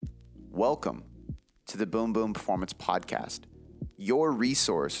Welcome to the Boom Boom Performance Podcast, your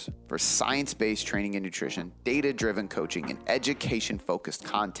resource for science-based training and nutrition, data-driven coaching, and education-focused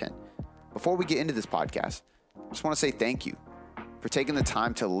content. Before we get into this podcast, I just want to say thank you for taking the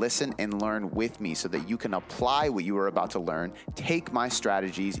time to listen and learn with me so that you can apply what you are about to learn, take my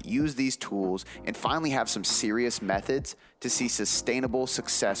strategies, use these tools, and finally have some serious methods to see sustainable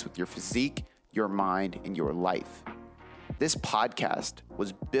success with your physique, your mind, and your life. This podcast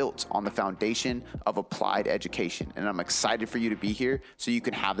was built on the foundation of applied education, and I'm excited for you to be here so you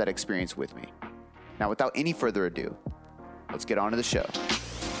can have that experience with me. Now, without any further ado, let's get on to the show.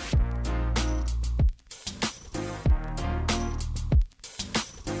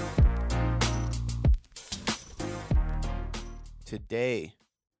 Today,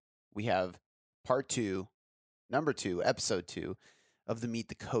 we have part two, number two, episode 2 of the Meet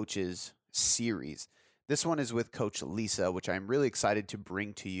the Coaches series. This one is with Coach Lisa, which I'm really excited to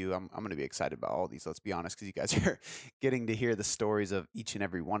bring to you. I'm going to be excited about all these, let's be honest, because you guys are getting to hear the stories of each and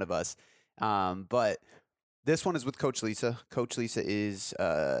every one of us. But this one is with Coach Lisa. Coach Lisa is,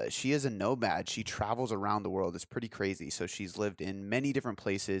 she is a nomad. She travels around the world. It's pretty crazy. So she's lived in many different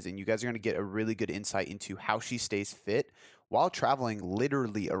places, and you guys are going to get a really good insight into how she stays fit while traveling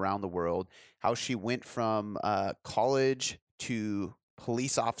literally around the world, how she went from college to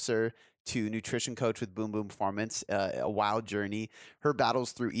police officer to nutrition coach with Boom Boom Performance, a wild journey, her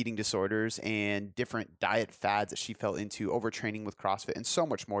battles through eating disorders and different diet fads that she fell into, overtraining with CrossFit, and so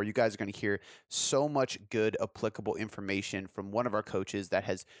much more. You guys are going to hear so much good, applicable information from one of our coaches that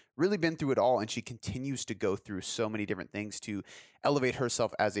has really been through it all, and she continues to go through so many different things to elevate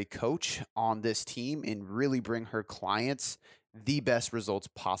herself as a coach on this team and really bring her clients the best results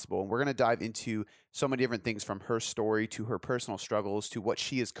possible. And we're going to dive into so many different things, from her story to her personal struggles to what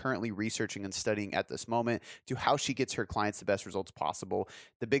she is currently researching and studying at this moment to how she gets her clients the best results possible,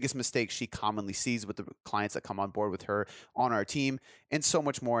 the biggest mistakes she commonly sees with the clients that come on board with her on our team, and so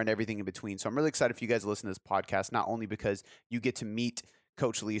much more and everything in between. So I'm really excited for you guys to listen to this podcast, not only because you get to meet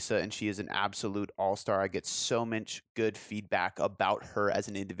Coach Lisa, and she is an absolute all-star. I get so much good feedback about her as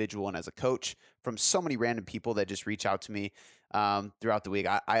an individual and as a coach from so many random people that just reach out to me throughout the week.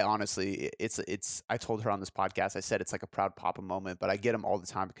 I honestly, I told her on this podcast, I said it's like a proud papa moment, but I get them all the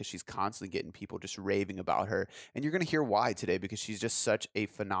time because she's constantly getting people just raving about her. And you're going to hear why today, because she's just such a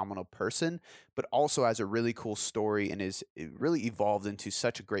phenomenal person, but also has a really cool story and is really evolved into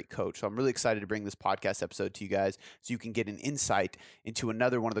such a great coach. So I'm really excited to bring this podcast episode to you guys so you can get an insight into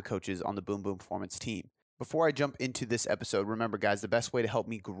another one of the coaches on the Boom Boom Performance team. Before I jump into this episode, remember, guys, the best way to help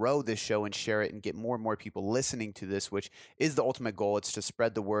me grow this show and share it and get more and more people listening to this, which is the ultimate goal, it's to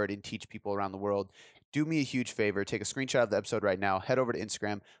spread the word and teach people around the world. Do me a huge favor. Take a screenshot of the episode right now. Head over to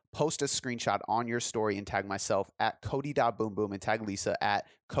Instagram, post a screenshot on your story, and tag myself at Cody.boomboom and tag Lisa at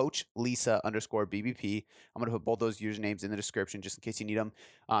CoachLisa_BBP. I'm going to put both those usernames in the description just in case you need them.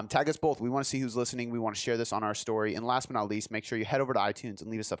 Tag us both. We want to see who's listening. We want to share this on our story. And last but not least, make sure you head over to iTunes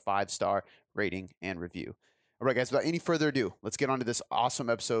and leave us a 5-star rating and review. All right, guys, without any further ado, let's get on to this awesome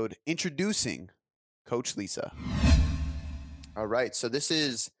episode introducing Coach Lisa. All right, so this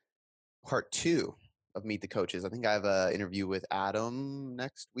is part 2 of Meet the Coaches. I think I have an interview with Adam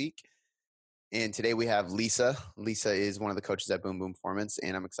next week. And today we have Lisa. Lisa is one of the coaches at Boom Boom Performance,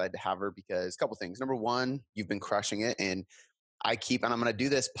 and I'm excited to have her because a couple things. Number one, you've been crushing it, and I'm going to do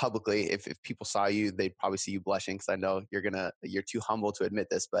this publicly. If people saw you, they'd probably see you blushing because I know you're too humble to admit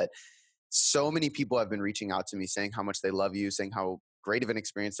this, but so many people have been reaching out to me saying how much they love you, saying how great of an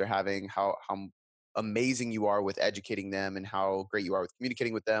experience they're having, how amazing you are with educating them, and how great you are with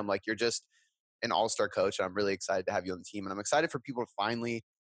communicating with them. Like, you're just an all-star coach. And I'm really excited to have you on the team. And I'm excited for people to finally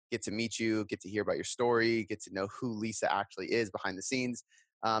get to meet you, get to hear about your story, get to know who Lisa actually is behind the scenes.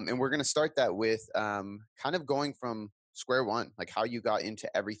 And we're going to start that with kind of going from square one, like how you got into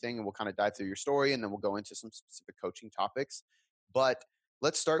everything. And we'll kind of dive through your story, and then we'll go into some specific coaching topics. But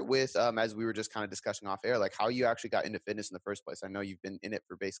let's start with, as we were just kind of discussing off air, like how you actually got into fitness in the first place. I know you've been in it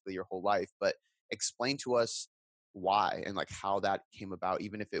for basically your whole life, but explain to us why and like how that came about,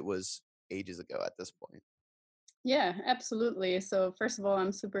 even if it was ages ago at this point. Yeah, absolutely. So first of all,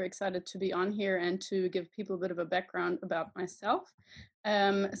 I'm super excited to be on here and to give people a bit of a background about myself.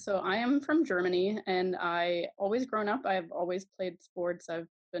 So I am from Germany, and I've always played sports. I've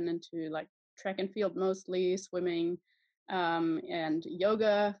been into like track and field mostly, swimming, and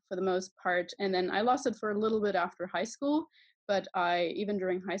yoga for the most part. And then I lost it for a little bit after high school. But even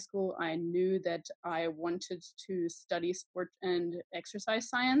during high school, I knew that I wanted to study sport and exercise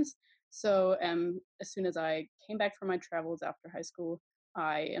science. So as soon as I came back from my travels after high school,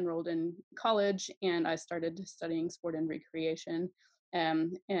 I enrolled in college and I started studying sport and recreation.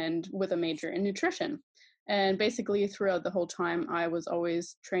 and with a major in nutrition. And basically, throughout the whole time, I was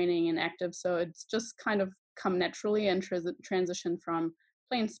always training and active. So it's just kind of come naturally and transition from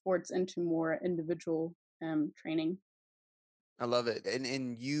playing sports into more individual training. I love it.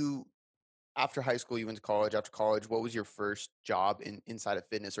 And you, after high school, you went to college. After college, what was your first job inside of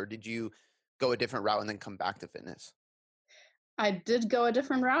fitness, or did you go a different route and then come back to fitness? I did go a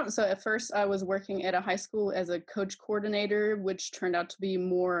different route. So at first, I was working at a high school as a coach coordinator, which turned out to be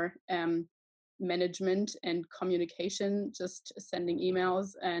more management and communication, just sending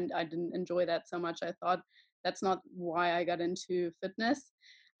emails. And I didn't enjoy that so much. I thought that's not why I got into fitness.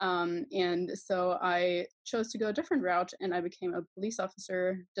 And so I chose to go a different route and I became a police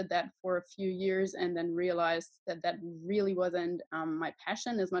officer, did that for a few years, and then realized that that really wasn't my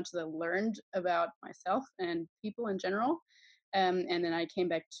passion as much as I learned about myself and people in general. And then I came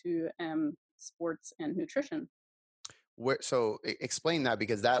back to sports and nutrition. Where so explain that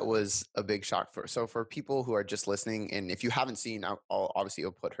because that was a big shock for people who are just listening, and if you haven't seen, obviously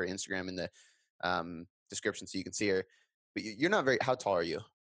I'll put her Instagram in the description so you can see her. But you're not very. How tall are you?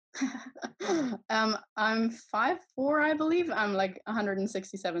 I'm 5'4", I believe. I'm like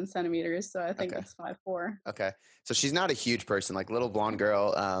 167 centimeters, so I think Okay. it's 5'4". Okay. So she's not a huge person, like little blonde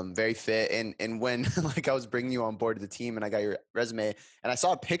girl, very fit. And when like I was bringing you on board to the team and I got your resume and I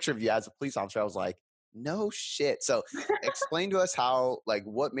saw a picture of you as a police officer, I was like, no shit. So explain to us how, like,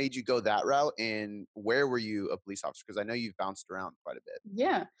 what made you go that route and where were you a police officer? Because I know you've bounced around quite a bit.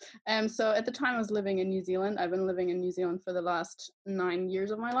 Yeah. So at the time I was living in New Zealand. I've been living in New Zealand for the last 9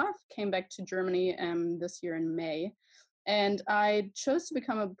 years of my life. Came back to Germany this year in May. And I chose to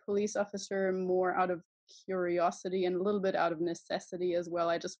become a police officer more out of curiosity and a little bit out of necessity as well.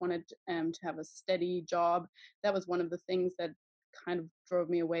 I just wanted to have a steady job. That was one of the things that kind of drove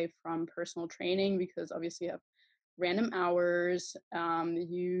me away from personal training because obviously you have random hours,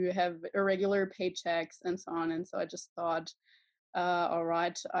 you have irregular paychecks, and so on. And so I just thought, all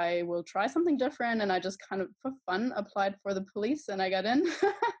right, I will try something different. And I just kind of for fun applied for the police and I got in.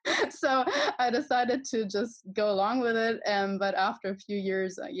 So I decided to just go along with it. But after a few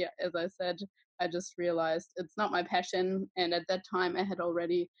years, yeah, as I said, I just realized it's not my passion. And at that time, I had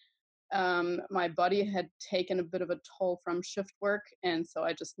already, my body had taken a bit of a toll from shift work. And so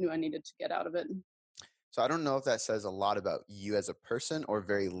I just knew I needed to get out of it. So I don't know if that says a lot about you as a person or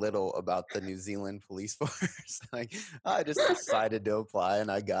very little about the New Zealand police force. Like I just decided to apply and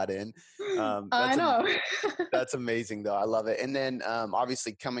I got in. Um, I that's a know. That's amazing, though. I love it. And then,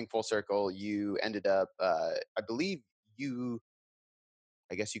 obviously, coming full circle, you ended up, I believe you,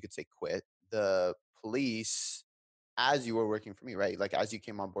 I guess you could say, quit the police as you were working for me, right? Like as you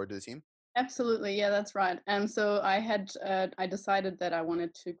came on board to the team. Absolutely, yeah, that's right. So I decided that I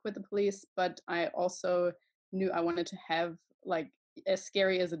wanted to quit the police, but I also knew I wanted to have like as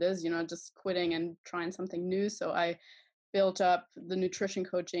scary as it is, just quitting and trying something new. So I built up the nutrition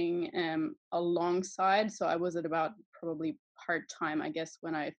coaching alongside. So I was at about probably part time, I guess,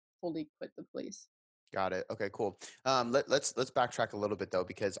 when I fully quit the police. Got it. Okay, cool. Let's backtrack a little bit though,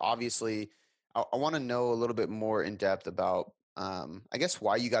 because obviously, I want to know a little bit more in depth about, I guess,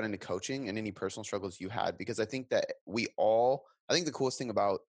 why you got into coaching and any personal struggles you had, because I think that I think the coolest thing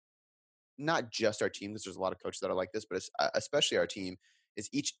about not just our team, because there's a lot of coaches that are like this, but especially our team, is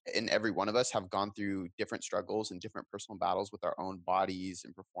each and every one of us have gone through different struggles and different personal battles with our own bodies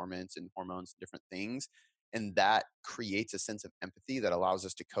and performance and hormones and different things. And that creates a sense of empathy that allows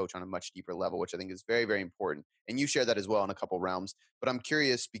us to coach on a much deeper level, which I think is very, very important. And you share that as well in a couple realms. But I'm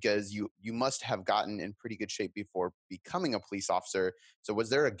curious because you must have gotten in pretty good shape before becoming a police officer. So was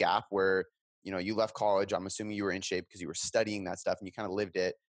there a gap where you left college? I'm assuming you were in shape because you were studying that stuff and you kind of lived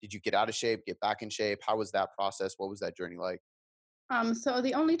it. Did you get out of shape, get back in shape? How was that process? What was that journey like? So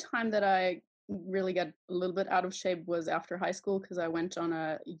the only time that I really got a little bit out of shape was after high school because I went on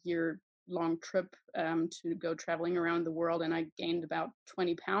a year-long trip to go traveling around the world, and I gained about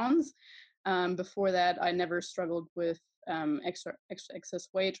 20 pounds. Before that, I never struggled with extra excess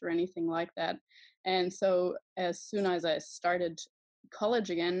weight or anything like that. And so as soon as I started college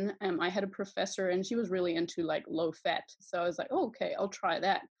again, I had a professor, and she was really into like low fat. So I was like, oh, okay, I'll try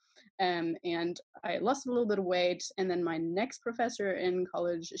that. And I lost a little bit of weight. And then my next professor in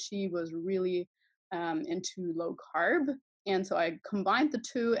college, she was really into low carb. And so I combined the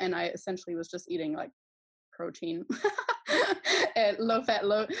two, and I essentially was just eating like protein, and low fat,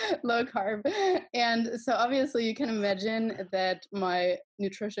 low carb. And so obviously you can imagine that my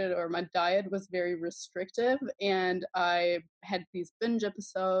nutrition or my diet was very restrictive, and I had these binge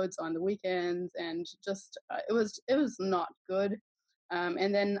episodes on the weekends, and just it was not good.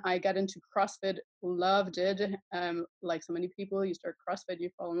 And then I got into CrossFit, loved it. Like so many people, you start CrossFit, you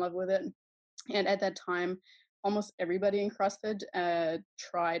fall in love with it. And at that time, almost everybody in CrossFit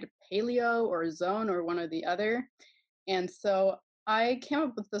tried paleo or zone or one or the other. And so I came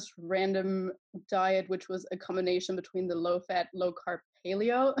up with this random diet, which was a combination between the low fat, low carb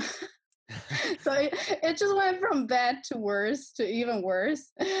paleo. So it just went from bad to worse to even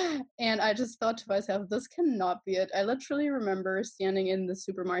worse. And I just thought to myself, this cannot be it. I literally remember standing in the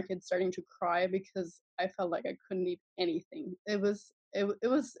supermarket starting to cry because I felt like I couldn't eat anything. It was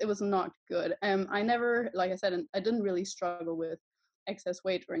not good. I never, like I said, I didn't really struggle with excess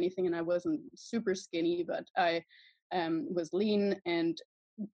weight or anything, and I wasn't super skinny, but I was lean and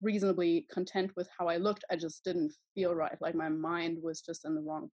reasonably content with how I looked. I just didn't feel right. Like my mind was just in the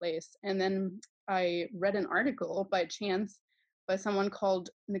wrong place. And then I read an article by chance by someone called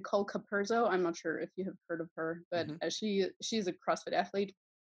Nicole Capurzo. I'm not sure if you have heard of her, but Hmm. she's a CrossFit athlete,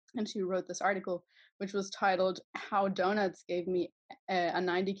 and she wrote this article which was titled "How Donuts Gave Me a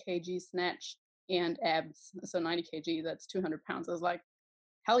 90 kg Snatch and Abs." So 90 kg, that's 200 pounds. I was like,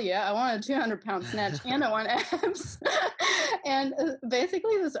 hell yeah, I want a 200-pound snatch and I want abs. And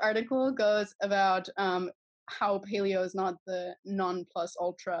basically, this article goes about how paleo is not the non plus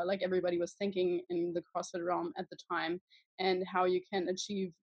ultra like everybody was thinking in the CrossFit realm at the time, and how you can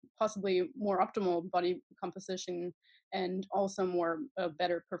achieve possibly more optimal body composition and also more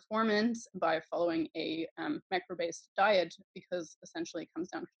better performance by following a macro-based diet, because essentially it comes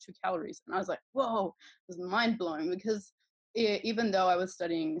down to calories. And I was like, whoa, it was mind-blowing, because even though I was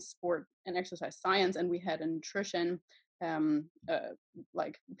studying sport and exercise science and we had a nutrition um, uh,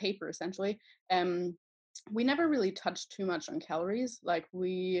 like paper essentially, um, we never really touched too much on calories. Like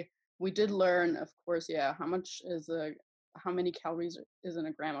we did learn, of course, yeah, how many calories is in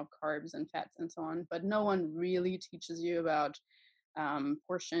a gram of carbs and fats and so on, but no one really teaches you about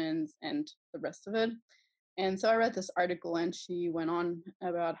portions and the rest of it. And so I read this article, and she went on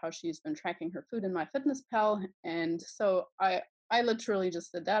about how she's been tracking her food in MyFitnessPal. And so I literally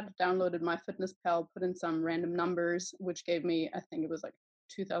just did that, downloaded MyFitnessPal, put in some random numbers, which gave me, I think it was like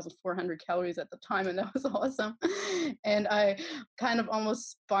 2,400 calories at the time, and that was awesome. And I kind of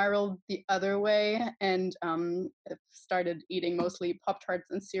almost spiraled the other way, and started eating mostly Pop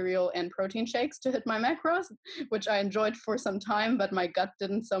Tarts and cereal and protein shakes to hit my macros, which I enjoyed for some time, but my gut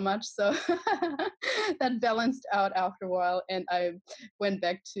didn't so much. So that balanced out after a while. And I went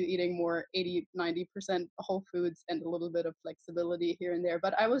back to eating more 80-90% whole foods and a little bit of flexibility here and there.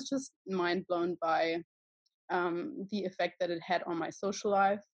 But I was just mind blown by the effect that it had on my social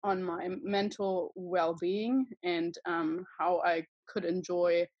life, on my mental well being, and how I could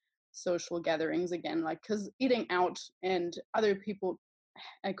enjoy social gatherings again. Like, because eating out and other people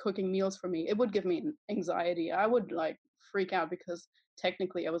cooking meals for me, it would give me anxiety. I would like freak out because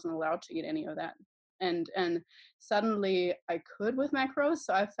technically I wasn't allowed to eat any of that. And suddenly I could with macros,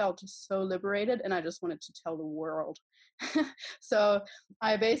 so I felt so liberated, and I just wanted to tell the world. So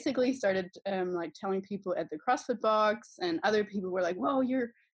I basically started like telling people at the CrossFit box, and other people were like, "Whoa,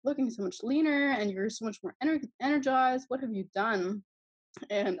 you're looking so much leaner, and you're so much more energized. What have you done?"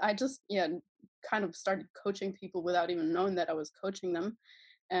 And I just, yeah, kind of started coaching people without even knowing that I was coaching them.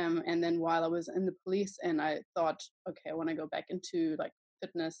 And then while I was in the police, and I thought, okay, I want to go back into like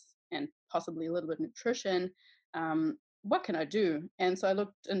fitness and possibly a little bit nutrition. What can I do? And so I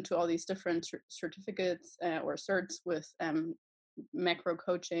looked into all these different certificates or certs with macro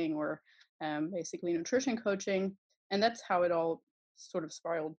coaching or basically nutrition coaching. And that's how it all sort of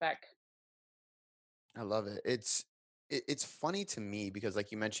spiraled back. I love it. It's funny to me because,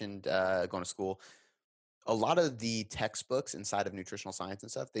 like you mentioned, going to school. A lot of the textbooks inside of nutritional science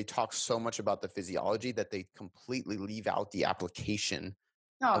and stuff, they talk so much about the physiology that they completely leave out the application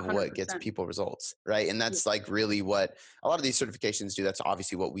Oh, of what gets 100%. people results, right? And Yeah. that's like really what a lot of these certifications do. That's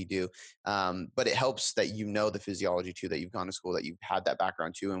obviously what we do. But it helps that you know the physiology too, that you've gone to school, that you've had that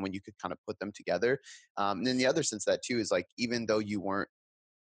background too, and when you could kind of put them together. And then the other sense of that too is like, even though you weren't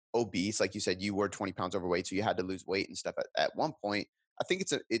obese, like you said, you were 20 pounds overweight, so you had to lose weight and stuff at one point. I think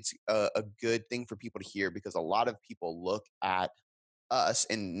it's a good thing for people to hear, because a lot of people look at us,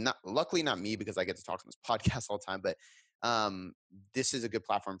 and not, luckily not me, because I get to talk on this podcast all the time, but um, this is a good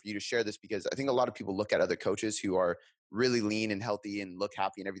platform for you to share this, because I think a lot of people look at other coaches who are really lean and healthy and look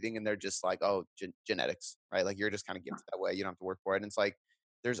happy and everything, and they're just like, oh, genetics, right? Like, you're just kind of gifted that way. You don't have to work for it. And it's like,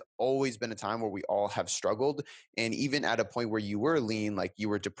 there's always been a time where we all have struggled. And even at a point where you were lean, like you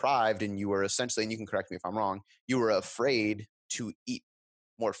were deprived and you were essentially, and you can correct me if I'm wrong, you were afraid to eat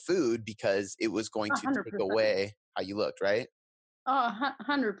more food because it was going to take 100%. away how you looked, right? Oh,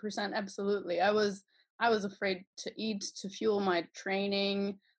 100%, absolutely. I was afraid to eat to fuel my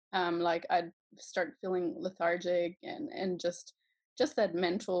training. Like I'd start feeling lethargic and just that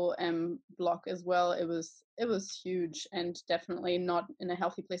mental block as well. It was huge and definitely not in a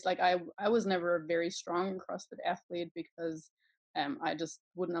healthy place. Like I was never a very strong CrossFit athlete because I just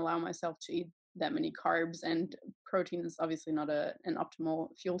wouldn't allow myself to eat that many carbs, and protein is obviously not an optimal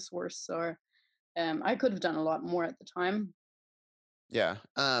fuel source. So I could have done a lot more at the time. Yeah.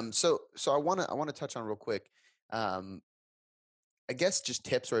 So I wanna touch on real quick. Um, I guess just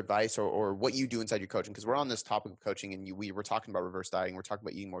tips or advice or what you do inside your coaching, because we're on this topic of coaching and we were talking about reverse dieting, we're talking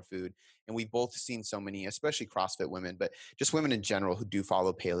about eating more food, and we've both seen so many, especially CrossFit women, but just women in general who do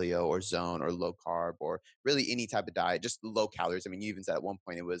follow paleo or zone or low carb or really any type of diet, just low calories. I mean, you even said at one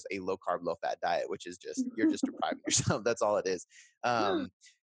point it was a low carb, low fat diet, which is just you're just depriving yourself. That's all it is. Um,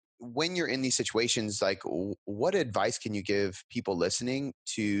 when you're in these situations, like what advice can you give people listening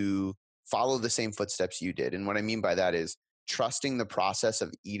to follow the same footsteps you did? And what I mean by that is trusting the process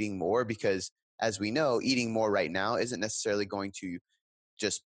of eating more, because as we know, eating more right now isn't necessarily going to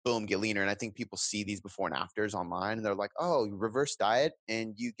just boom get leaner. And I think people see these before and afters online and they're like, oh, you reverse diet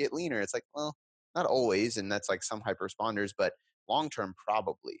and you get leaner. It's like, well, not always, and that's like some hyper responders, but long term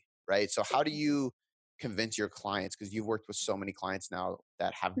probably, right? So how do you convince your clients, because you've worked with so many clients now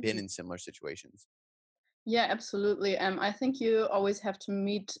that have been in similar situations? Yeah, absolutely. I think you always have to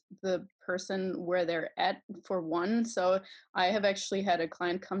meet the person where they're at for one. So I have actually had a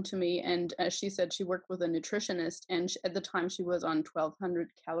client come to me, and she said she worked with a nutritionist, and at the time she was on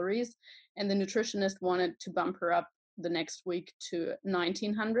 1,200 calories, and the nutritionist wanted to bump her up the next week to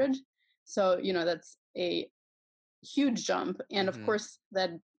 1,900. So that's a huge jump. And of Hmm. course,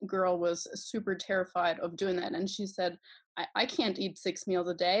 that girl was super terrified of doing that. And she said, I can't eat 6 meals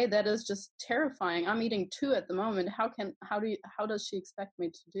a day. That is just terrifying. I'm eating two at the moment. How does she expect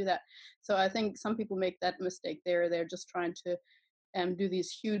me to do that? So I think some people make that mistake there. They're just trying to do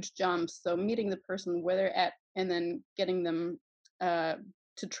these huge jumps. So meeting the person where they're at and then getting them uh,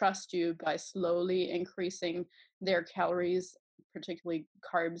 to trust you by slowly increasing their calories, particularly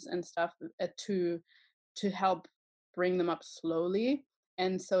carbs and stuff, to help bring them up slowly.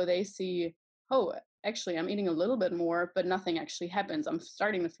 And so they see, oh, actually I'm eating a little bit more, but nothing actually happens. I'm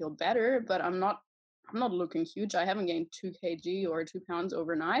starting to feel better, but I'm not looking huge. I haven't gained 2 kg or 2 pounds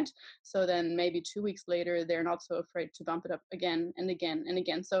overnight. So then maybe 2 weeks later, they're not so afraid to bump it up again and again and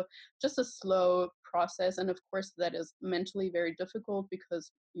again. So just a slow process. And of course, that is mentally very difficult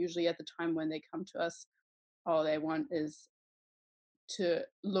because usually at the time when they come to us, all they want is to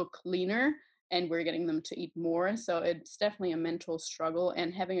look leaner, and we're getting them to eat more. So it's definitely a mental struggle,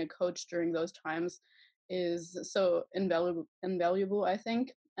 and having a coach during those times is so invaluable, I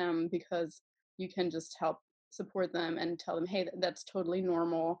think, because you can just help support them and tell them, hey, that's totally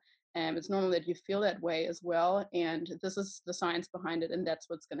normal. And it's normal that you feel that way as well. And this is the science behind it. And that's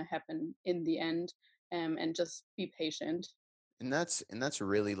what's going to happen in the end. And just be patient. And that's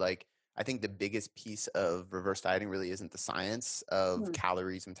really like, I think the biggest piece of reverse dieting really isn't the science of Mm.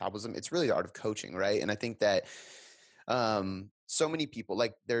 calories and metabolism. It's really the art of coaching, right? And I think that so many people,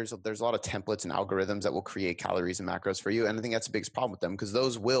 like there's a lot of templates and algorithms that will create calories and macros for you, and I think that's the biggest problem with them, because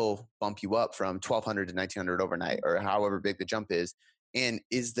those will bump you up from 1,200 to 1,900 overnight or however big the jump is. And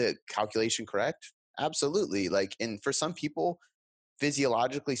is the calculation correct? Absolutely. Like, and for some people,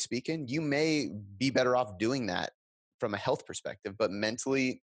 physiologically speaking, you may be better off doing that from a health perspective, but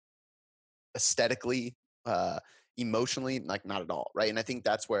mentally, aesthetically, uh, emotionally, like not at all, right? And I think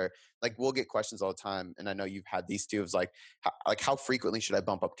that's where, like, we'll get questions all the time, and I know you've had these too. Of like how frequently should I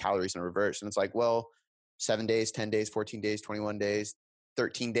bump up calories in reverse? And it's like, well, 7 days, 10 days, 14 days, 21 days,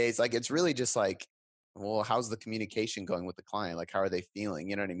 13 days. Like, it's really just like, well, how's the communication going with the client? Like, how are they feeling?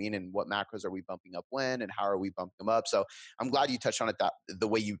 You know what I mean? And what macros are we bumping up when, and how are we bumping them up? So I'm glad you touched on it that the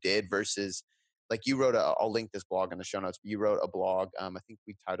way you did versus like you wrote a. I'll link this blog in the show notes. But you wrote a blog. I think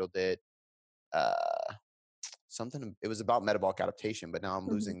we titled it uh something. It was about metabolic adaptation, but now I'm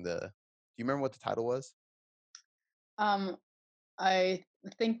Mhm. losing the. Do you remember what the title was? Um, I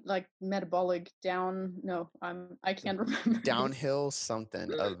think like metabolic down. No, I can't remember. Downhill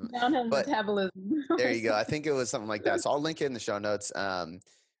something of, Downhill but metabolism there or you go. I something. think it was something like that. So I'll link it in the show notes. I'm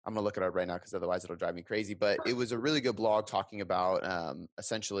gonna look it up right now because otherwise it'll drive me crazy. But it was a really good blog talking about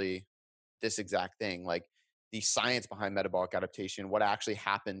essentially this exact thing, like the science behind metabolic adaptation, what actually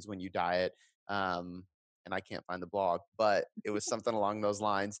happens when you diet. Um, and I can't find the blog, but it was something along those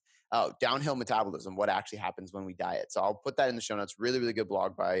lines. Downhill metabolism, what actually happens when we diet. So I'll put that in the show notes. Really, really good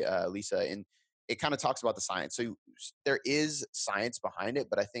blog by Lisa. And it kind of talks about the science. So there is science behind it,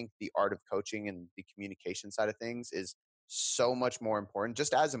 but I think the art of coaching and the communication side of things is so much more important,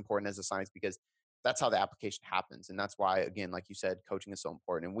 just as important as the science, because that's how the application happens. And that's why, again, like you said, coaching is so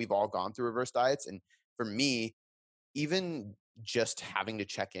important. And we've all gone through reverse diets. And for me, even just having to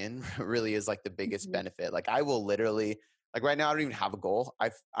check in really is like the biggest Mhm. benefit. Like I will literally, like right now I don't even have a goal.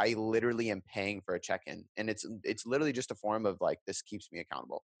 I literally am paying for a check-in, and it's literally just a form of like, this keeps me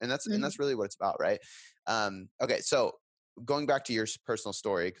accountable. And Mhm. that's really what it's about, right? Okay, so going back to your personal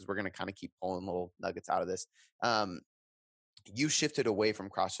story, because we're going to kind of keep pulling little nuggets out of this. Um, you shifted away from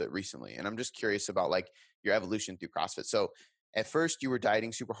CrossFit recently, and I'm just curious about like your evolution through CrossFit. So at first you were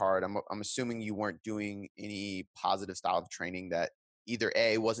dieting super hard. I'm assuming you weren't doing any positive style of training that either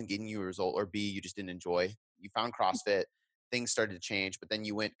A wasn't getting you a result, or B you just didn't enjoy. You found CrossFit, things started to change, but then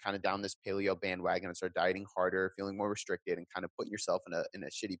you went kind of down this paleo bandwagon and started dieting harder, feeling more restricted, and kind of putting yourself in a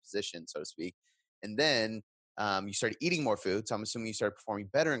shitty position, so to speak. And then you started eating more food. So I'm assuming you started performing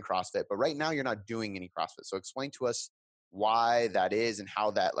better in CrossFit, but right now you're not doing any CrossFit. So explain to us why that is and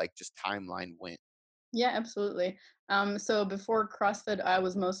how that like just timeline went. Yeah, absolutely. So before CrossFit, I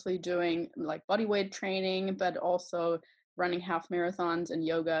was mostly doing like body weight training, but also running half marathons and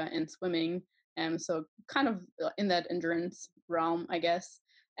yoga and swimming. So kind of in that endurance realm, I guess.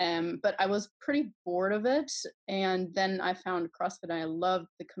 But I was pretty bored of it. And then I found CrossFit. And I loved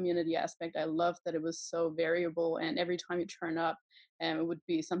the community aspect. I loved that it was so variable. And every time you turn up, it would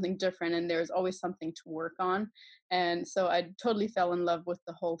be something different. And there's always something to work on. And so I totally fell in love with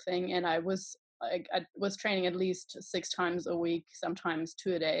the whole thing. And I was training at least 6 times a week, sometimes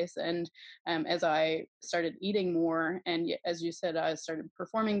 2 a days. And as I started eating more, and as you said, I started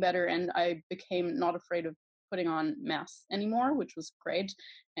performing better, and I became not afraid of putting on mass anymore, which was great.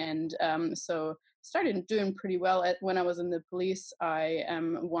 And so started doing pretty well. When I was in the police, I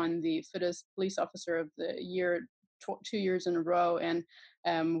won the fittest police officer of the year 2 years in a row, and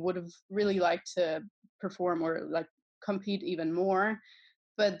would have really liked to perform or like compete even more.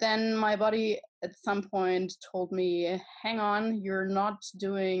 But then my body at some point told me, hang on, you're not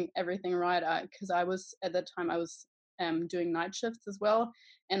doing everything right. Because I was, at that time, I was doing night shifts as well.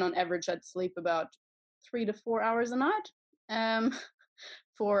 And on average, I'd sleep about 3 to 4 hours a night um,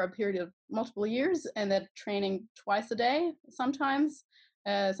 for a period of multiple years. And that training twice a day, sometimes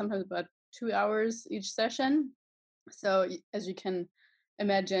about 2 hours each session. So as you can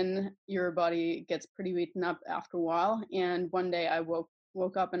imagine, your body gets pretty beaten up after a while. And one day I woke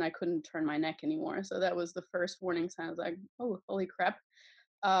up and I couldn't turn my neck anymore. So that was the first warning sign. I was like, oh, holy crap.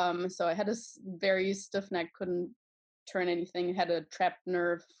 So I had a very stiff neck, couldn't turn anything, had a trapped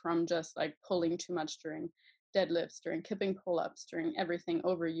nerve from just like pulling too much during deadlifts, during kipping pull-ups, during everything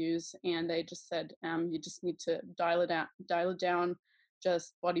overuse. And they just said, you just need to dial it down,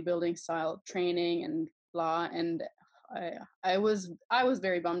 just bodybuilding style training and blah. And I, I was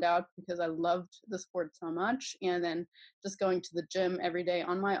very bummed out because I loved the sport so much. And then just going to the gym every day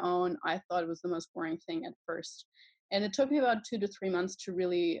on my own, I thought it was the most boring thing at first. And it took me about 2 to 3 months to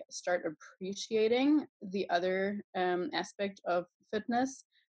really start appreciating the other aspect of fitness,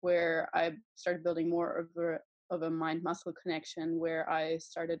 where I started building more of a mind muscle connection, where I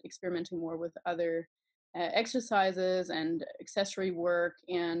started experimenting more with other exercises and accessory work,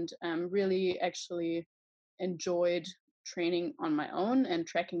 and really actually enjoyed training on my own and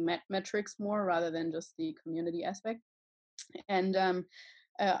tracking metrics more rather than just the community aspect. And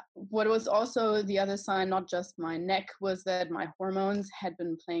what was also the other sign, not just my neck, was that my hormones had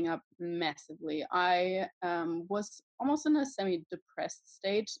been playing up massively. I was almost in a semi depressed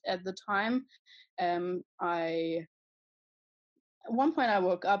state at the time. I At one point I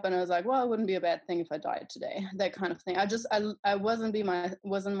woke up and I was like, well, it wouldn't be a bad thing if I died today. That kind of thing. I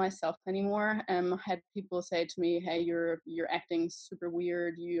wasn't myself anymore. I had people say to me, hey, you're acting super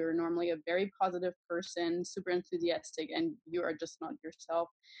weird. You're normally a very positive person, super enthusiastic, and you are just not yourself.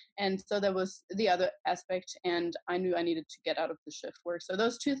 And so that was the other aspect, and I knew I needed to get out of the shift work. So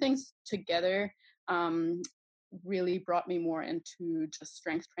those two things together um, really brought me more into just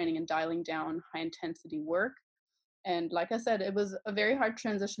strength training and dialing down high intensity work. And like I said, it was a very hard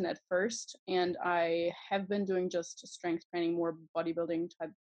transition at first. And I have been doing just strength training, more bodybuilding type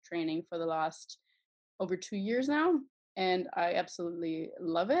training for the last over 2 years now. And I absolutely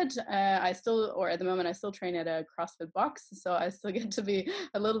love it. Or at the moment, I still train at a CrossFit box. So I still get to be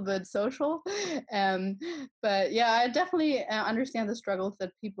a little bit social. Um, but yeah, I definitely understand the struggles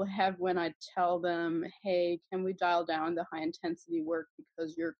that people have when I tell them, hey, can we dial down the high intensity work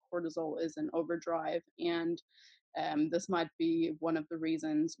because your cortisol is in overdrive? And this might be one of the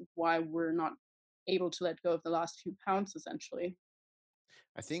reasons why we're not able to let go of the last few pounds, essentially.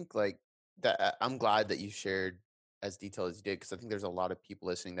 I think like that. I'm glad that you shared as detailed as you did, because I think there's a lot of people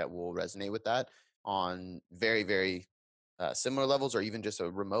listening that will resonate with that on very, very similar levels, or even just a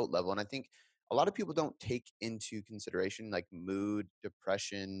remote level. And I think a lot of people don't take into consideration like mood,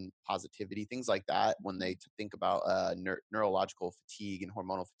 depression, positivity, things like that when they think about neurological fatigue and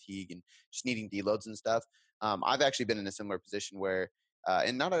hormonal fatigue and just needing deloads and stuff. I've actually been in a similar position where,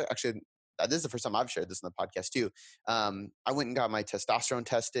 and not actually, this is the first time I've shared this in the podcast too. I went and got my testosterone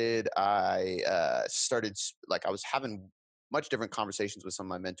tested. I started like I was having much different conversations with some of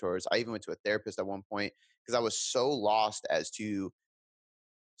my mentors. I even went to a therapist at one point because I was so lost as to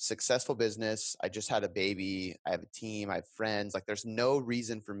successful business. I just had a baby. I have a team. I have friends. Like, there's no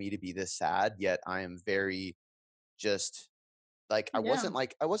reason for me to be this sad. Yet I am very just like Yeah,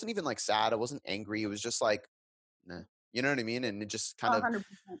 I wasn't even like sad. I wasn't angry. It was just like, nah, you know what I mean? And it just kind of 100%.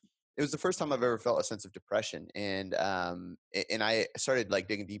 it was the first time I've ever felt a sense of depression, and and I started like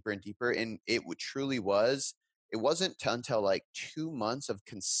digging deeper and deeper, and truly was. It wasn't until like 2 months of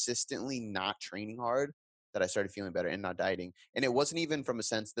consistently not training hard that I started feeling better and not dieting. And it wasn't even from a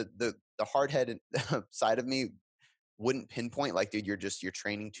sense that the hard headed side of me wouldn't pinpoint like, dude, you're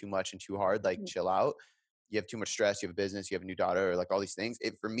training too much and too hard. Like, chill out. You have too much stress. You have a business. You have a new daughter. Or like all these things.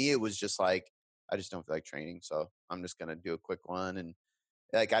 It for me, it was just like I just don't feel like training, so I'm just gonna do a quick one and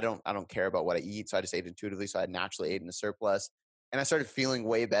like I don't care about what I eat, so I just ate intuitively. So I naturally ate in a surplus, and I started feeling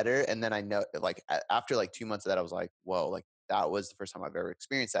way better. And then I know, like after like 2 months of that, I was like, whoa, like that was the first time I've ever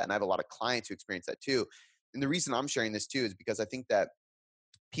experienced that. And I have a lot of clients who experience that too. And the reason I'm sharing this too is because I think that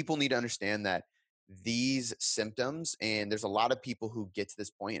people need to understand that these symptoms, and there's a lot of people who get to this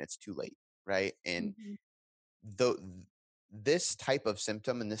point and it's too late, right? And Mhm. the this type of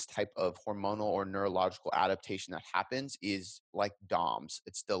symptom and this type of hormonal or neurological adaptation that happens is like DOMS.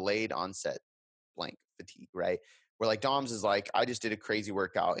 It's delayed onset blank fatigue, right? Where like DOMS is like, I just did a crazy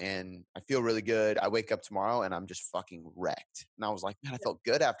workout and I feel really good. I wake up tomorrow and I'm just fucking wrecked. And I was like, man, I felt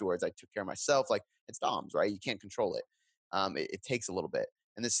good afterwards. I took care of myself. Like, it's DOMS, right? You can't control it. It takes a little bit.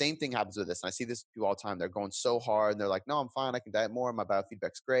 And the same thing happens with this. And I see this people all the time. They're going so hard and they're like, no, I'm fine. I can diet more. My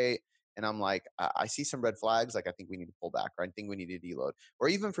biofeedback's great. And I'm like, I see some red flags. Like, I think we need to pull back, or I think we need to deload. Or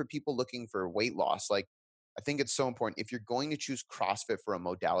even for people looking for weight loss, like, I think it's so important. If you're going to choose CrossFit for a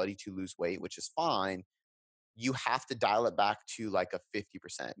modality to lose weight, which is fine, you have to dial it back to like a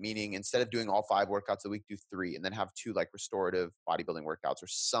 50%, meaning instead of doing all 5 workouts a week, do 3 and then have 2 like restorative bodybuilding workouts or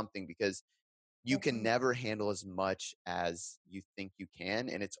something, because you can Definitely. never handle as much as you think you can.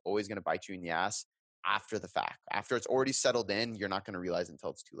 And it's always going to bite you in the ass after the fact. After it's already settled in, you're not going to realize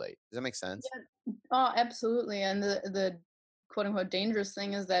until it's too late. Does that make sense? Oh, absolutely. And the quote unquote dangerous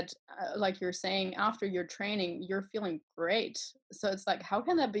thing is that, like you're saying, after your training, you're feeling great. So it's like, how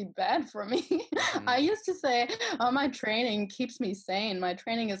can that be bad for me? Hmm. I used to say, oh, my training keeps me sane. My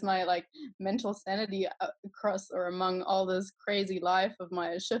training is my like mental sanity across or among all this crazy life of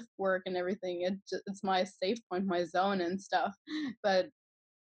my shift work and everything. It's my safe point, my zone and stuff. But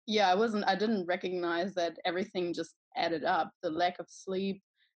yeah, I didn't recognize that everything just added up. The lack of sleep,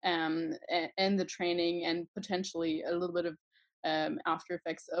 and the training, and potentially a little bit of after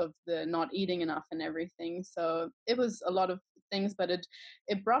effects of the not eating enough and everything. So it was a lot of things, but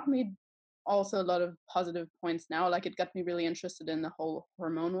it brought me also a lot of positive points now. Like, it got me really interested in the whole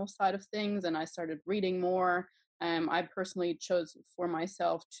hormonal side of things, and I started reading more. I personally chose for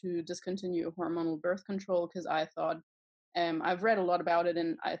myself to discontinue hormonal birth control because I thought, I've read a lot about it,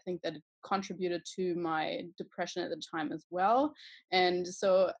 and I think that it contributed to my depression at the time as well. And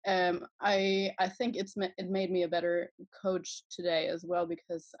so, I think it made me a better coach today as well,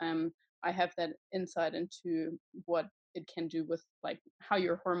 because I have that insight into what it can do with like how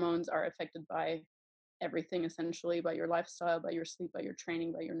your hormones are affected by everything, essentially, by your lifestyle, by your sleep, by your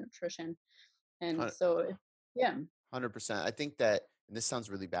training, by your nutrition. And so, yeah. 100%. I think that, and this sounds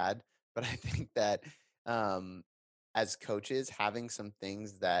really bad, but I think that um, as coaches, having some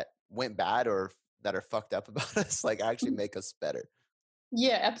things that went bad or that are fucked up about us, like actually make us better.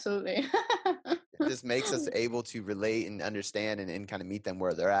 Yeah, absolutely. It just makes us able to relate and understand and kind of meet them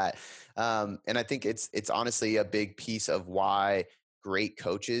where they're at. And I think it's honestly a big piece of why great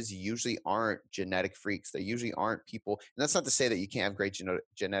coaches usually aren't genetic freaks. They usually aren't people. And that's not to say that you can't have great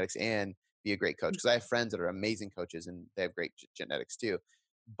genetics and be a great coach, because I have friends that are amazing coaches and they have great genetics too.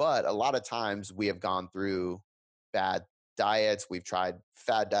 But a lot of times we have gone through bad diets, we've tried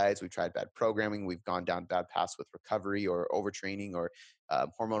fad diets, we've tried bad programming, we've gone down bad paths with recovery or overtraining or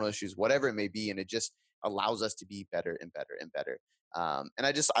hormonal issues, whatever it may be. And it just allows us to be better and better and better. And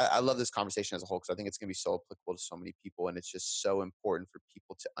I love this conversation as a whole, because I think it's going to be so applicable to so many people. And it's just so important for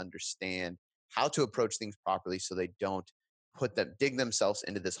people to understand how to approach things properly so they don't dig themselves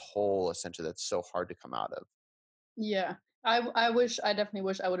into this hole essentially that's so hard to come out of. Yeah. I definitely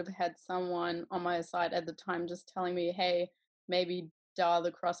wish I would have had someone on my side at the time just telling me, "Hey, maybe dial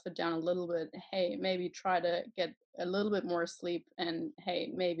the CrossFit down a little bit. Hey, maybe try to get a little bit more sleep, and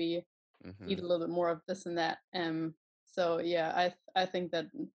hey, maybe eat Hmm. a little bit more of this and that. So yeah, I think that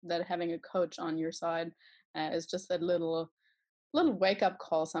having a coach on your side is just that little wake up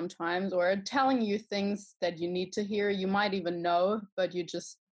call sometimes, or telling you things that you need to hear. You might even know, but you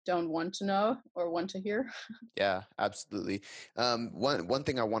just don't want to know or want to hear. Yeah, absolutely. One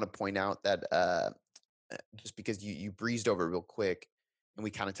thing I want to point out that just because you breezed over real quick and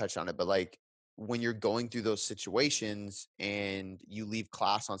we kind of touched on it, but like when you're going through those situations and you leave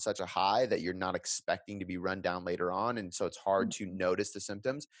class on such a high that you're not expecting to be run down later on, and so it's hard to notice the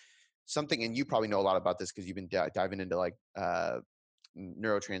symptoms. Something, and you probably know a lot about this because you've been diving into like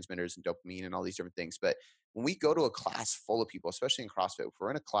neurotransmitters and dopamine and all these different things. But when we go to a class full of people, especially in CrossFit, if we're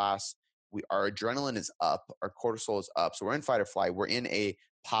in a class, our adrenaline is up, our cortisol is up. So we're in fight or flight. We're in a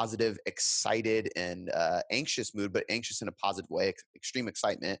positive, excited, and anxious mood, but anxious in a positive way, extreme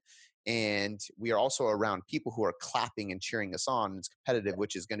excitement. And we are also around people who are clapping and cheering us on. It's competitive,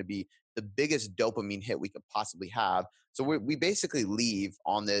 which is going to be the biggest dopamine hit we could possibly have. So we basically leave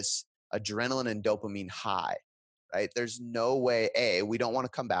on this adrenaline and dopamine high, right? There's no way, we don't want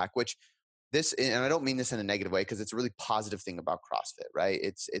to come back, which this, and I don't mean this in a negative way, because it's a really positive thing about CrossFit, right?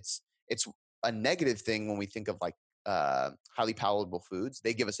 It's a negative thing when we think of like highly palatable foods.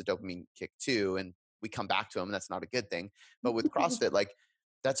 They give us a dopamine kick too, and we come back to them, and that's not a good thing. But with CrossFit, like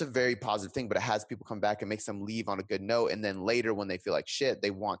that's a very positive thing, but it has people come back and makes them leave on a good note. And then later when they feel like shit, they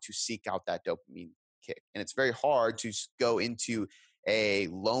want to seek out that dopamine kick. And it's very hard to go into a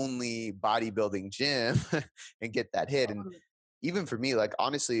lonely bodybuilding gym and get that hit. And even for me, like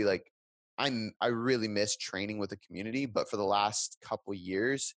honestly, like I really miss training with the community, but for the last couple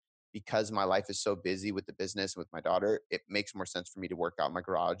years, because my life is so busy with the business and with my daughter, it makes more sense for me to work out in my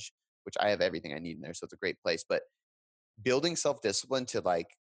garage, which I have everything I need in there. So it's a great place. But building self-discipline to like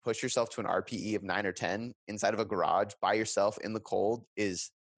push yourself to an RPE of 9 or 10 inside of a garage by yourself in the cold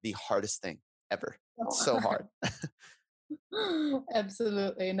is the hardest thing ever. It's so hard.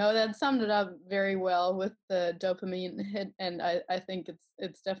 Absolutely. No, that summed it up very well with the dopamine hit. And I think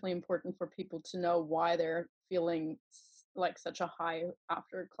it's definitely important for people to know why they're feeling like such a high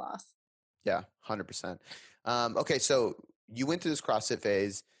after class. Yeah, 100%. Okay, so you went through this CrossFit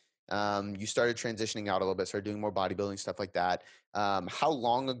phase. You started transitioning out a little bit, started doing more bodybuilding, stuff like that. How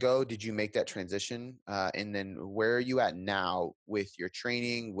long ago did you make that transition? And then where are you at now with your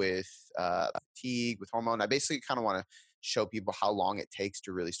training, with fatigue, with hormone? I basically kind of want to show people how long it takes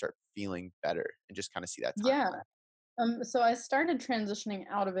to really start feeling better and just kind of see that Yeah. timeline. So I started transitioning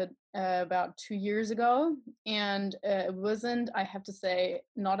out of it about 2 years ago, and it wasn't, I have to say,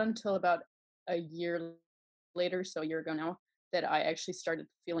 not until about a year later, so a year ago now, that I actually started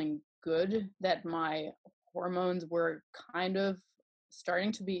feeling good, that my hormones were kind of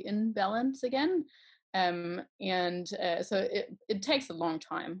starting to be in balance again. So it takes a long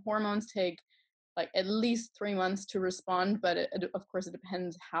time. Hormones take like at least 3 months to respond, but of course it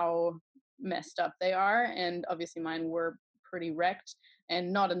depends how messed up they are. And obviously mine were pretty wrecked.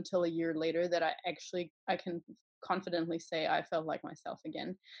 And not until a year later that I can confidently say I felt like myself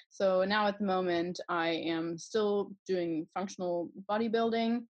again. So now at the moment I am still doing functional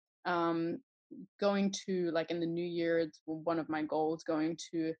bodybuilding. Um, Going to, like, in the new year, it's one of my goals, going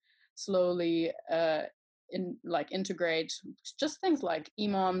to slowly integrate just things like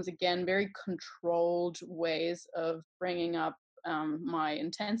EMOMs, again, very controlled ways of bringing up my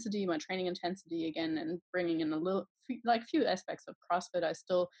training intensity again, and bringing in a few aspects of CrossFit. I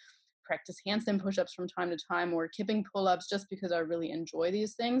still practice handstand push-ups from time to time, or kipping pull-ups, just because I really enjoy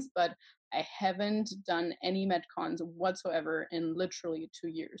these things, but I haven't done any metcons whatsoever in literally 2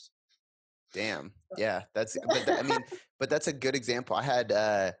 years. Damn. Yeah, I mean, but that's a good example. I had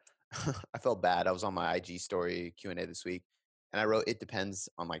I felt bad. I was on my IG story Q&A this week and I wrote it depends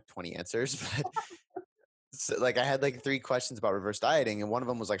on like 20 answers, but so, like I had like 3 questions about reverse dieting, and one of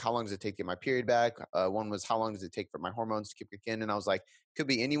them was like, how long does it take to get my period back? One was how long does it take for my hormones to kick in? And I was like, could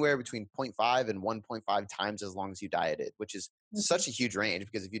be anywhere between 0.5 and 1.5 times as long as you dieted, which is such a huge range,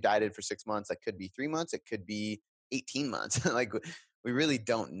 because if you dieted for 6 months, that could be 3 months, it could be 18 months. Like we really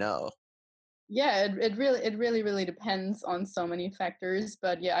don't know. Yeah, it really depends on so many factors,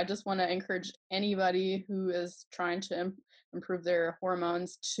 but yeah, I just want to encourage anybody who is trying to improve their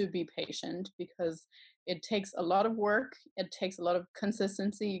hormones to be patient, because it takes a lot of work. It takes a lot of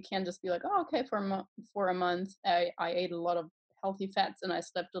consistency. You can't just be like, oh, okay, for a month I ate a lot of healthy fats and I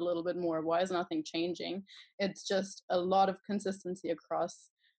slept a little bit more. Why is nothing changing? It's just a lot of consistency across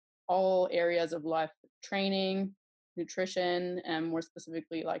all areas of life: training, nutrition, and more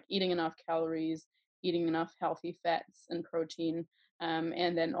specifically, like eating enough calories, eating enough healthy fats and protein,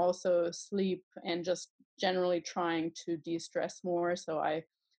 and then also sleep and just generally trying to de-stress more. So I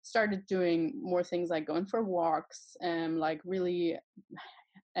started doing more things like going for walks, like really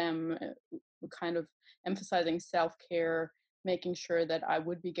kind of emphasizing self-care, making sure that I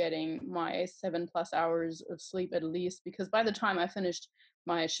would be getting my 7+ hours of sleep at least, because by the time I finished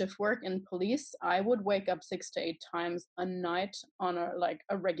my shift work in police, I would wake up 6 to 8 times a night on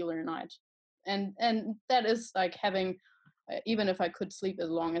a regular night. And that is like having, even if I could sleep as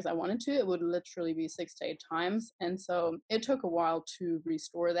long as I wanted to, it would literally be 6 to 8 times. And so it took a while to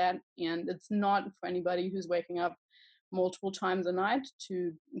restore that. And it's not for anybody who's waking up multiple times a night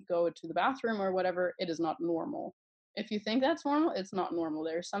to go to the bathroom or whatever. It is not normal. If you think that's normal, it's not normal.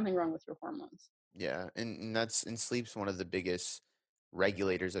 There's something wrong with your hormones. Yeah, and sleep's one of the biggest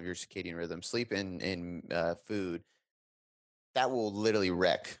regulators of your circadian rhythm. Sleep and food that will literally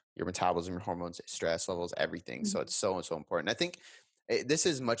wreck your metabolism, your hormones, stress levels, everything. So Mhm. it's so important. I think this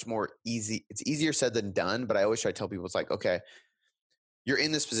is much more easy. It's easier said than done. But I always try to tell people, it's like, okay, you're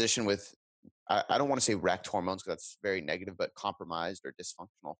in this position with, I don't want to say wrecked hormones because that's very negative, but compromised or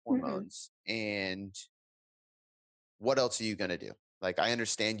dysfunctional Mhm. hormones. And what else are you going to do? Like, I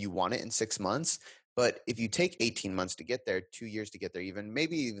understand you want it in 6 months, but if you take 18 months to get there, 2 years to get there, even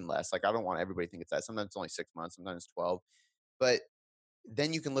maybe even less, like, I don't want everybody to think it's that. Sometimes it's only 6 months, sometimes it's 12. But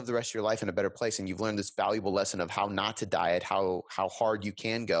then you can live the rest of your life in a better place, and you've learned this valuable lesson of how not to diet, how hard you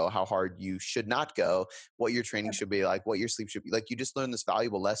can go, how hard you should not go, what your training should be like, what your sleep should be like. You just learned this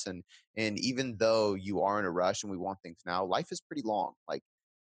valuable lesson. And even though you are in a rush and we want things now, life is pretty long. Like,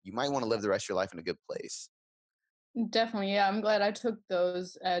 you might want to live the rest of your life in a good place. Definitely, yeah. I'm glad I took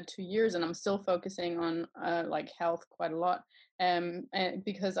those 2 years, and I'm still focusing on like health quite a lot. And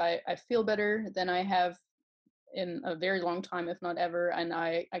because I feel better than I have in a very long time, if not ever. And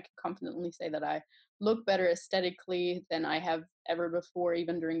I can confidently say that I look better aesthetically than I have ever before,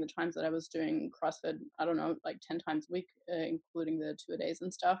 even during the times that I was doing CrossFit, I don't know, like 10 times a week, including the 2 days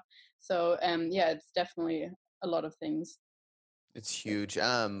and stuff. So, yeah, it's definitely a lot of things. It's huge.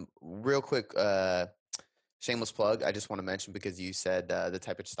 Real quick, shameless plug. I just want to mention, because you said the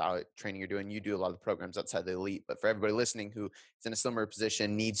type of style training you're doing, you do a lot of programs outside the elite. But for everybody listening who is in a similar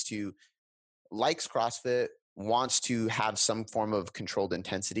position, needs to, likes CrossFit, wants to have some form of controlled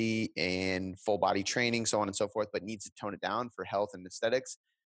intensity and full body training, so on and so forth, but needs to tone it down for health and aesthetics.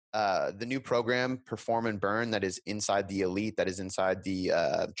 The new program, Perform and Burn, that is inside the Elite, that is inside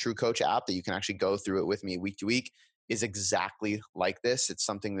the True Coach app, that you can actually go through it with me week to week, is exactly like this. It's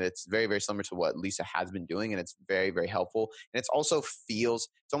something that's very, very similar to what Lisa has been doing, and it's very, very helpful. And it's also feels,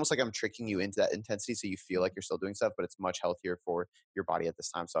 it's almost like I'm tricking you into that intensity so you feel like you're still doing stuff, but it's much healthier for your body at this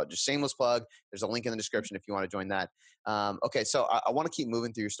time. So just shameless plug. There's a link in the description if you want to join that. Okay, so I want to keep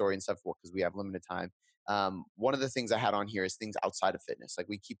moving through your story and stuff because we have limited time. One of the things I had on here is things outside of fitness. Like,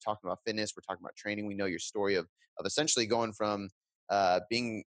 we keep talking about fitness, we're talking about training. We know your story of essentially going from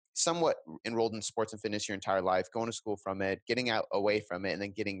being somewhat enrolled in sports and fitness your entire life, going to school from it, getting out away from it, and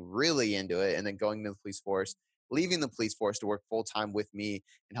then getting really into it, and then going to the police force, leaving the police force to work full time with me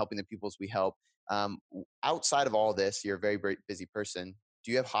and helping the peoples we help. Outside of all this, you're a very, very busy person.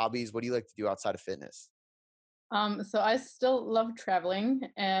 Do you have hobbies? What do you like to do outside of fitness? So I still love traveling,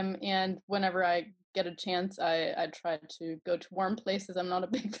 and whenever I get a chance, I try to go to warm places. I'm not a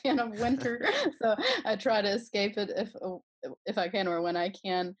big fan of winter, so I try to escape it if I can or when I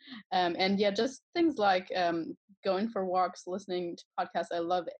can. And yeah, just things like going for walks, listening to podcasts. I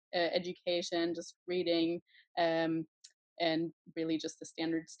love education, just reading, um, and really just the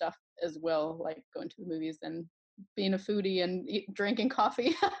standard stuff as well, like going to the movies and being a foodie and drinking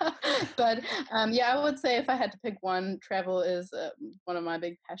coffee. But yeah, I would say if I had to pick one, travel is one of my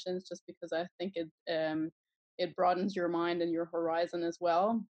big passions, just because I think it broadens your mind and your horizon as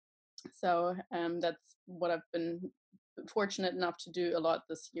well. So that's what I've been fortunate enough to do a lot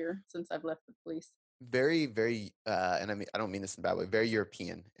this year since I've left the police. Very, very, and I mean, I don't mean this in a bad way, very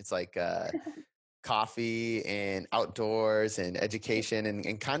European. It's like, coffee and outdoors and education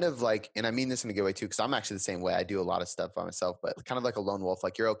and kind of like, and I mean this in a good way too, because I'm actually the same way. I do a lot of stuff by myself, but kind of like a lone wolf.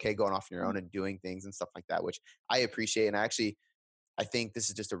 Like, you're okay going off on your own and doing things and stuff like that, which I appreciate. And I think this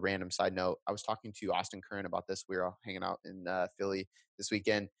is just a random side note. I was talking to Austin Curran about this. We were all hanging out in Philly this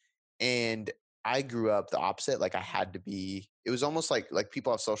weekend, and I grew up the opposite. Like, I had to be. It was almost like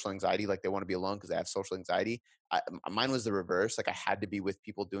people have social anxiety, like they want to be alone because they have social anxiety. Mine was the reverse. Like, I had to be with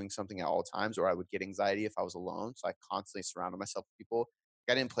people doing something at all times, or I would get anxiety if I was alone. So I constantly surrounded myself with people.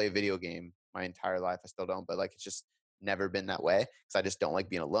 Like, I didn't play a video game my entire life. I still don't, but like, it's just never been that way because I just don't like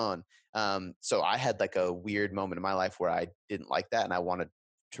being alone. So I had like a weird moment in my life where I didn't like that, and I wanted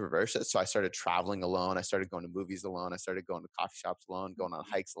traverse it. So I started traveling alone. I started going to movies alone. I started going to coffee shops alone, going on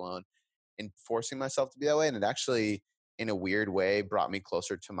hikes alone, and forcing myself to be that way. And it actually, in a weird way, brought me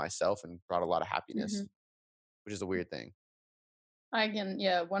closer to myself and brought a lot of happiness, Hmm. which is a weird thing. I can,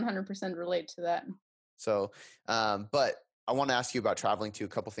 yeah, 100% relate to that. So, but I want to ask you about traveling to a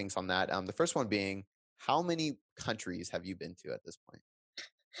couple things on that. The first one being, how many countries have you been to at this point?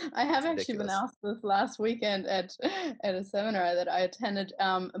 I have It's actually been ridiculous. asked this last weekend at at a seminar that I attended,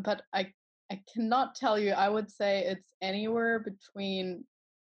 but I cannot tell you. I would say it's anywhere between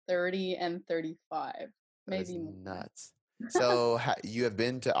 30 and 35, That is maybe more. nuts. So you have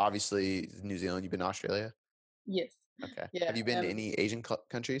been to obviously New Zealand. You've been to Australia. Yes, Okay. yeah. Have you been to any Asian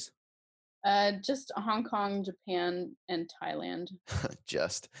countries? Just Hong Kong, Japan, and Thailand.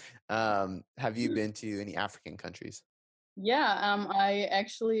 Just. Have you been to any African countries? Yeah, I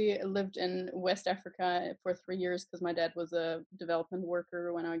actually lived in West Africa for 3 years because my dad was a development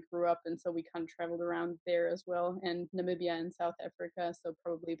worker when I grew up, and so we kind of traveled around there as well, and Namibia and South Africa. So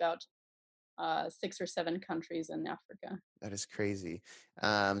probably about 6 or 7 countries in Africa. That is crazy.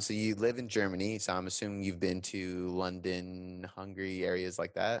 So you live in Germany, so I'm assuming you've been to London, Hungary, areas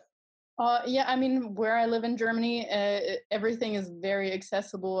like that. Yeah, I mean, where I live in Germany, everything is very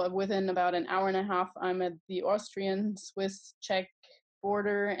accessible. Within about an hour and a half, I'm at the Austrian, Swiss, Czech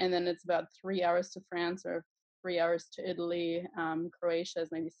border, and then it's about 3 hours to France or 3 hours to Italy. Croatia is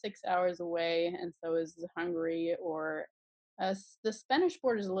maybe 6 hours away, and so is Hungary. Or the Spanish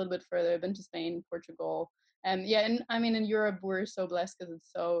border is a little bit further. I've been to Spain, Portugal, and yeah, and I mean, in Europe, we're so blessed because it's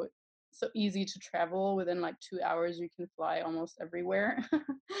so easy to travel. Within like 2 hours you can fly almost everywhere.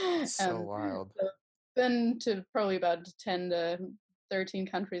 That's so wild. So been to probably about 10 to 13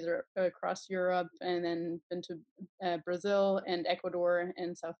 countries across Europe, and then been to Brazil and Ecuador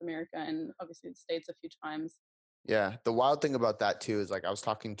and South America, and obviously the States a few times. Yeah. The wild thing about that too is like I was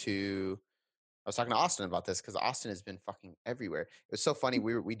talking to Austin about this because Austin has been fucking everywhere. It was so funny.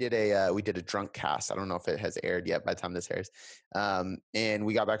 We did a drunk cast. I don't know if it has aired yet by the time this airs. And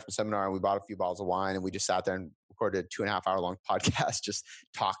we got back from seminar and we bought a few bottles of wine and we just sat there and recorded a 2.5 hour long podcast, just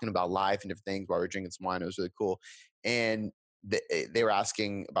talking about life and different things while we were drinking some wine. It was really cool. And they were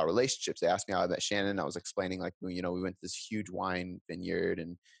asking about relationships. They asked me how I met Shannon. I was explaining like, we went to this huge wine vineyard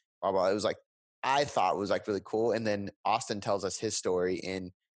and blah, blah. It was like, I thought it was like really cool. And then Austin tells us his story,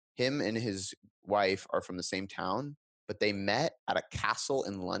 and him and his wife are from the same town, but they met at a castle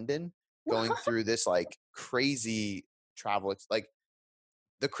in London going through this like crazy travel. It's like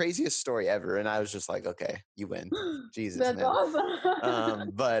the craziest story ever. And I was just like, okay, you win. Jesus, That's man.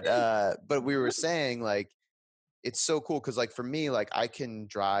 awesome. But we were saying like, it's so cool because like for me, like I can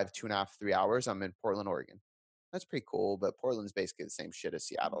drive 2.5, 3 hours. I'm in Portland, Oregon. That's pretty cool, but Portland's basically the same shit as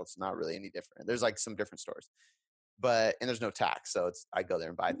Seattle. It's not really any different. There's like some different stores, and there's no tax, so I go there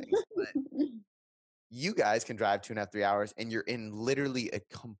and buy things. But you guys can drive 2.5, 3 hours, and you're in literally a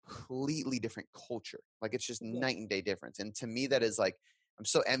completely different culture. Like it's just Yeah. night and day difference. And to me, that is like, I'm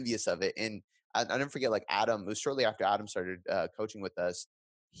so envious of it. And I never forget, like Adam, it was shortly after Adam started coaching with us.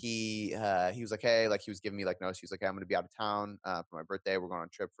 He was like, hey, like he was giving me like notes. He was like, hey, I'm going to be out of town for my birthday. We're going on a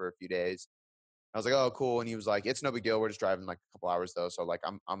trip for a few days. I was like, oh, cool. And he was like, it's no big deal. We're just driving like a couple hours though. So like,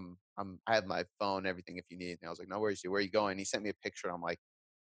 I have my phone, everything if you need. And I was like, no worries. Where are you going? And he sent me a picture. And I'm like,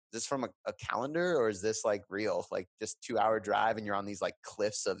 this from a calendar, or is this like real? Like just 2 hour drive and you're on these like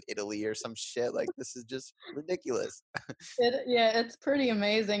cliffs of Italy or some shit. Like this is just ridiculous. Yeah, it's pretty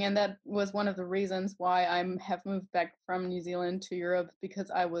amazing, and that was one of the reasons why I have moved back from New Zealand to Europe, because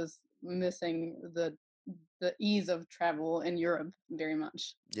I was missing the ease of travel in Europe very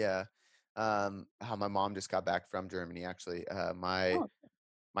much. Yeah. How my mom just got back from Germany actually.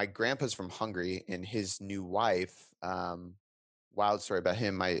 My grandpa's from Hungary, and his new wife, wild story about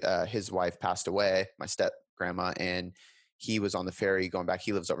him. His wife passed away, my step grandma, and he was on the ferry going back.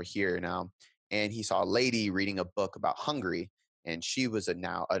 He lives over here now, and he saw a lady reading a book about Hungary, and she was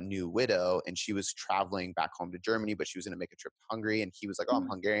now a new widow, and she was traveling back home to Germany, but she was going to make a trip to Hungary, and he was like, "Oh, I'm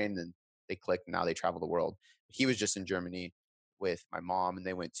Hungarian," and they clicked. And now they travel the world. He was just in Germany with my mom, and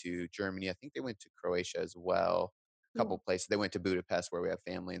they went to Germany. I think they went to Croatia as well. A couple Cool. places. They went to Budapest where we have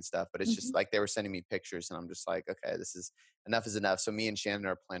family and stuff. But it's just Mhm. like they were sending me pictures, and I'm just like, okay, this is enough is enough. So me and Shannon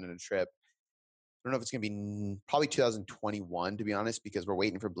are planning a trip. I don't know if it's going to be probably 2021, to be honest, because we're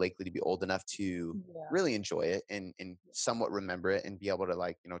waiting for Blakely to be old enough to Yeah. really enjoy it and somewhat remember it and be able to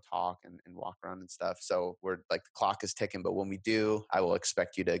like, talk and walk around and stuff. So we're like, the clock is ticking, but when we do, I will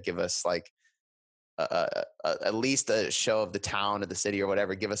expect you to give us like at least a show of the town or the city or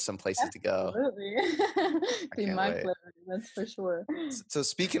whatever. Give us some places to go. Absolutely. I Be can't my wait. pleasure, that's for sure. So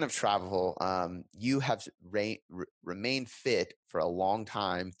speaking of travel, you have remained fit for a long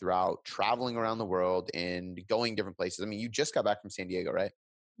time throughout traveling around the world and going different places. I mean, you just got back from San Diego, right?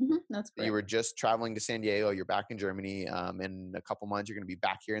 That's You correct. were just traveling to San Diego. You're back in Germany. In a couple months, you're going to be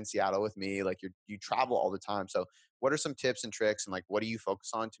back here in Seattle with me. Like you travel all the time. So, what are some tips and tricks, and like what do you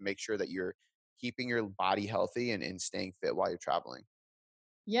focus on to make sure that you're keeping your body healthy and staying fit while you're traveling?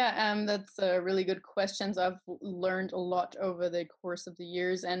 Yeah, that's a really good questions. I've learned a lot over the course of the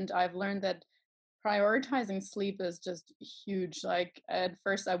years, and I've learned that prioritizing sleep is just huge. Like at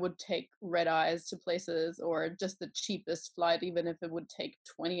first, I would take red eyes to places or just the cheapest flight, even if it would take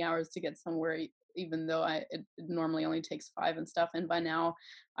 20 hours to get somewhere, even though it normally only takes 5 and stuff. And by now,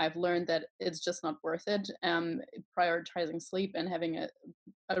 I've learned that it's just not worth it. Prioritizing sleep and having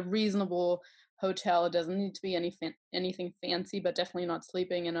a reasonable hotel. It doesn't need to be anything fancy, but definitely not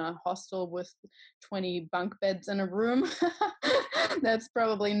sleeping in a hostel with 20 bunk beds in a room. That's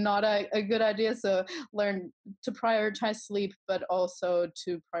probably not a good idea. So learn to prioritize sleep, but also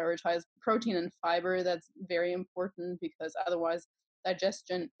to prioritize protein and fiber. That's very important because otherwise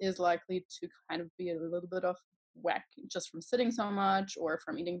digestion is likely to kind of be a little bit of whack just from sitting so much or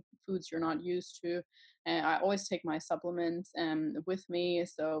from eating foods you're not used to. And I always take my supplements with me,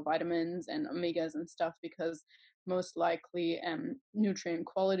 so vitamins and omegas and stuff, because most likely nutrient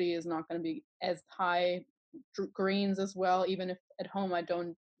quality is not going to be as high. Greens as well, even if at home I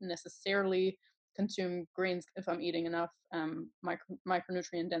don't necessarily consume greens if I'm eating enough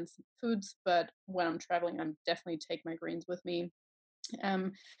micronutrient dense foods, but when I'm traveling, I'm definitely take my greens with me.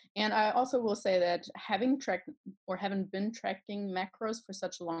 um, and I also will say that having tracked or haven't been tracking macros for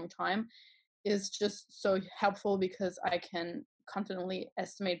such a long time is just so helpful because I can confidently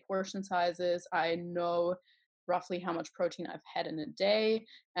estimate portion sizes. I know roughly how much protein I've had in a day.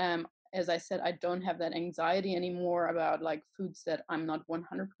 As I said, I don't have that anxiety anymore about like foods that I'm not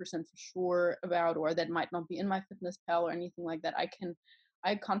 100% for sure about or that might not be in my fitness pal or anything like that.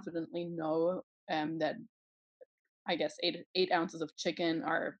 I confidently know that I guess 8 ounces of chicken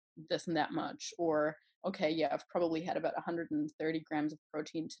are this and that much, or okay, yeah, I've probably had about 130 grams of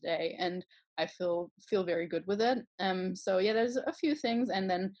protein today, and I feel very good with it. So yeah, there's a few things, and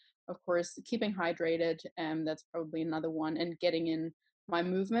then of course keeping hydrated, that's probably another one, and getting in my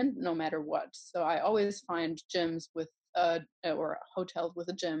movement no matter what. So I always find gyms with or hotels with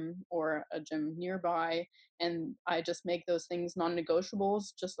a gym or a gym nearby, and I just make those things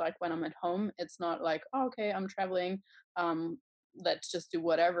non-negotiables. Just like when I'm at home, it's not like, oh, okay, I'm traveling, um, let's just do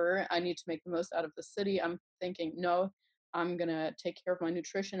whatever. I need to make the most out of the city. I'm thinking, no, I'm gonna take care of my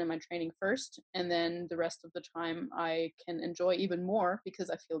nutrition and my training first, and then the rest of the time I can enjoy even more because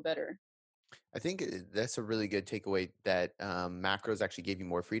I feel better. I think that's a really good takeaway that macros actually gave you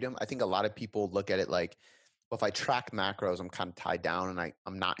more freedom. I think a lot of people look at it like, well, if I track macros, I'm kind of tied down and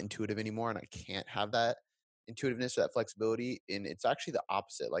I'm not intuitive anymore and I can't have that intuitiveness or that flexibility. And it's actually the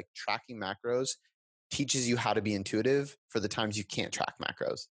opposite. Like tracking macros teaches you how to be intuitive for the times you can't track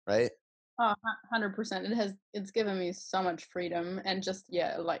macros, right? Oh, 100%. It's given me so much freedom and just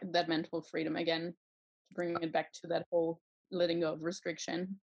yeah, like that mental freedom again, to bring it back to that whole letting go of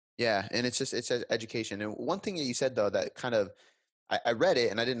restriction. Yeah. And it's education. And one thing that you said though, that kind of, I read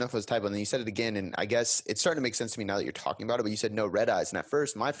it and I didn't know if it was a typo. And then you said it again. And I guess it's starting to make sense to me now that you're talking about it, but you said no red eyes. And at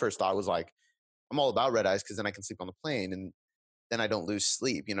first, my first thought was like, I'm all about red eyes because then I can sleep on the plane and then I don't lose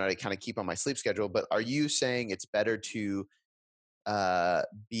sleep. You know, I kind of keep on my sleep schedule. But are you saying it's better to uh,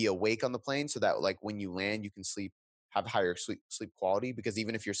 be awake on the plane so that like when you land, you can have higher sleep quality? Because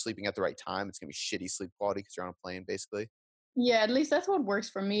even if you're sleeping at the right time, it's gonna be shitty sleep quality because you're on a plane, basically. Yeah, at least that's what works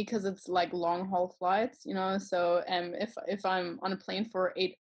for me because it's like long haul flights, you know. So if I'm on a plane for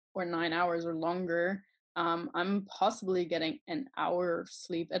 8 or 9 hours or longer, I'm possibly getting an hour of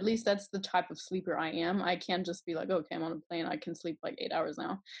sleep. At least that's the type of sleeper I am. I can't just be like, okay, I'm on a plane, I can sleep like 8 hours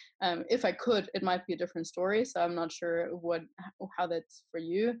now. If I could, it might be a different story. So I'm not sure how that's for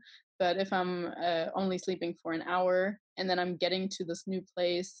you. But if I'm only sleeping for an hour and then I'm getting to this new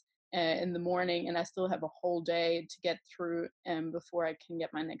place in the morning and I still have a whole day to get through before I can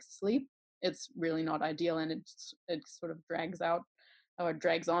get my next sleep, it's really not ideal and it sort of drags out or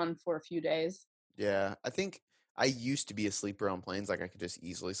drags on for a few days. Yeah, I think I used to be a sleeper on planes, like I could just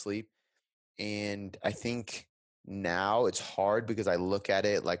easily sleep. And I think now it's hard because I look at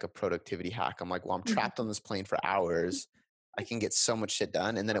it like a productivity hack. I'm like, well, I'm trapped on this plane for hours. I can get so much shit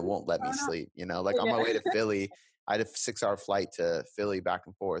done and then it won't let me Oh no. sleep. You know, like on my Yeah. way to Philly, I had a 6 hour flight to Philly back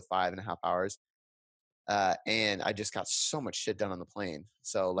and forth, 5.5 hours. And I just got so much shit done on the plane.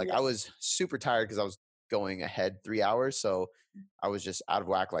 So like Yeah, I was super tired because I was going ahead 3 hours. So I was just out of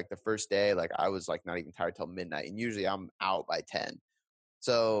whack. Like the first day, like I was like not even tired till midnight, and usually I'm out by 10.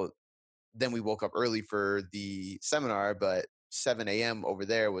 So then we woke up early for the seminar, but 7 a.m. over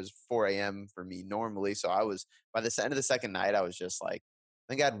there was 4 a.m. for me normally. So I was, by the end of the second night, I was just like,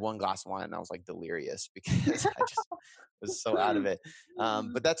 I think I had one glass of wine and I was like delirious because I just was so out of it.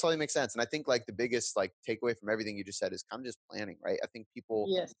 But that totally makes sense. And I think like the biggest like takeaway from everything you just said is kind of just planning, right? I think people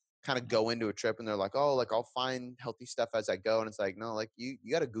yes. kind of go into a trip and they're like, oh, like I'll find healthy stuff as I go. And it's like, no, like you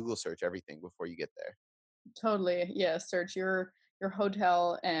got to Google search everything before you get there. Totally. Yeah. Search your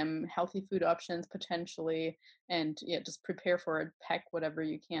hotel, healthy food options potentially, and yeah, just prepare for it. Pack whatever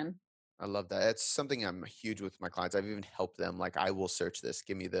you can. I love that. It's something I'm huge with my clients. I've even helped them like I will search this.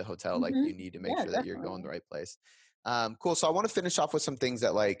 Give me the hotel like Hmm. you need to make Yeah, sure that you're going the definitely. right place. Cool. So I want to finish off with some things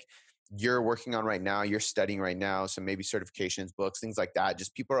that like you're working on right now, you're studying right now, so maybe certifications, books, things like that.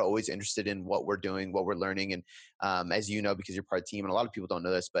 Just people are always interested in what we're doing, what we're learning, and as you know, because you're part of the team, and a lot of people don't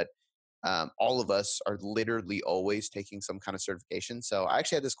know this, but all of us are literally always taking some kind of certification. So I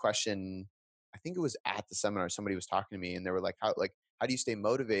actually had this question. I think it was at the seminar. Somebody was talking to me, and they were like, how do you stay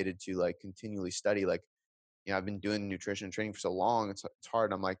motivated to like continually study? Like, I've been doing nutrition and training for so long. It's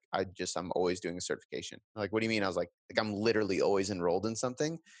hard. I'm like, I'm always doing a certification. Like, what do you mean? I was like I'm literally always enrolled in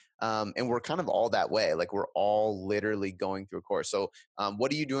something. And we're kind of all that way. Like we're all literally going through a course. So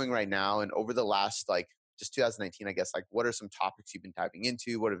what are you doing right now? And over the last like just 2019, I guess, like what are some topics you've been diving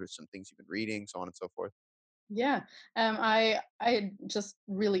into? What are some things you've been reading, so on and so forth? Yeah, I just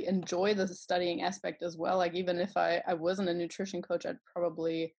really enjoy the studying aspect as well. Like even if I wasn't a nutrition coach, I'd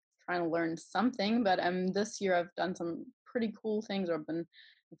probably try and learn something. But this year I've done some pretty cool things, or been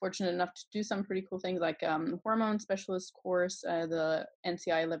fortunate enough to do some pretty cool things, like hormone specialist course, the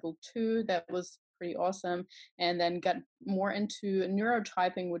NCI level 2. That was pretty awesome, and then got more into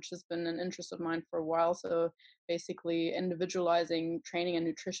neurotyping, which has been an interest of mine for a while. So basically, individualizing training and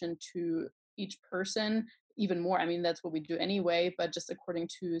nutrition to each person even more. I mean, that's what we do anyway, but just according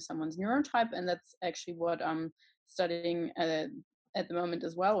to someone's neurotype, and that's actually what I'm studying at the moment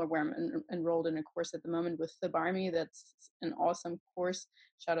as well, or where I'm enrolled in a course at the moment with the Barmy. That's an awesome course.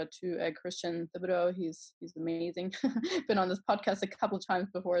 Shout out to Christian Thibodeau. He's amazing. Been on this podcast a couple of times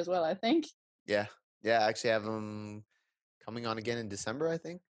before as well, I think. Yeah, yeah. I actually have them coming on again in December. I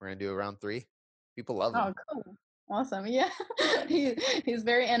think we're gonna do around three. People love them. Oh, cool. Awesome. Yeah. he he's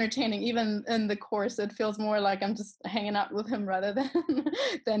very entertaining. Even in the course, it feels more like I'm just hanging out with him rather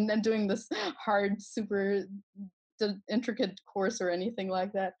than than doing this hard, super intricate course or anything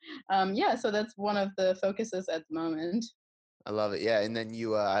like that. Yeah, so that's one of the focuses at the moment. I love it. Yeah, and then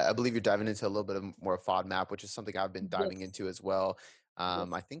I believe you're diving into a little bit of more FODMAP, which is something I've been diving Yes. into as well. Yes.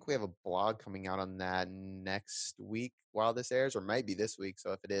 I think we have a blog coming out on that next week while this airs, or maybe this week.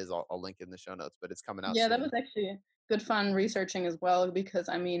 So if it is, I'll link it in the show notes. But it's coming out Yeah, that soon. was actually good fun researching as well, because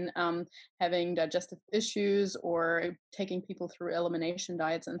I mean, having digestive issues or taking people through elimination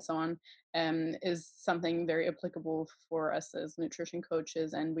diets and so on is something very applicable for us as nutrition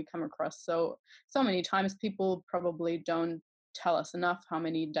coaches, and we come across so many times. People probably don't tell us enough how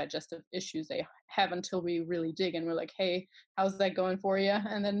many digestive issues they have until we really dig, and we're like, hey, how's that going for you?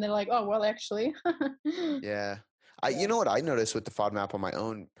 And then they're like, oh well, actually. Yeah. You Yeah. know what I noticed with the FODMAP on my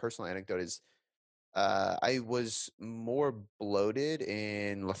own personal anecdote is I was more bloated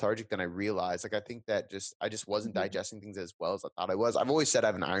and lethargic than I realized. Like I think that I just wasn't Mhm. digesting things as well as I thought I was. I've always said I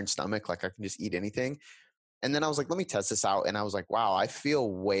have an iron stomach, like I can just eat anything. And then I was like, let me test this out. And I was like, wow, I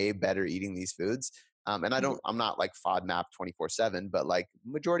feel way better eating these foods. And I'm not like FODMAP 24/7, but like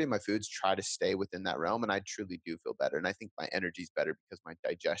majority of my foods try to stay within that realm. And I truly do feel better. And I think my energy's better because my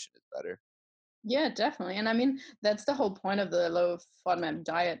digestion is better. Yeah, definitely. And I mean, that's the whole point of the low FODMAP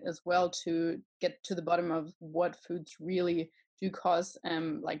diet as well, to get to the bottom of what foods really do cause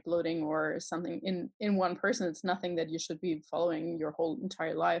like bloating or something in one person. It's nothing that you should be following your whole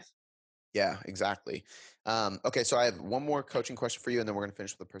entire life. Yeah, exactly. Okay, so I have one more coaching question for you, and then we're going to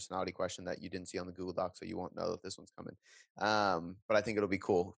finish with a personality question that you didn't see on the Google Doc, so you won't know that this one's coming. But I think it'll be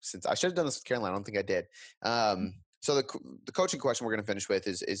cool since I should have done this with Caroline. I don't think I did. So the coaching question we're going to finish with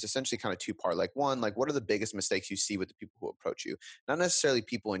is essentially kind of two part. Like one, like what are the biggest mistakes you see with the people who approach you? Not necessarily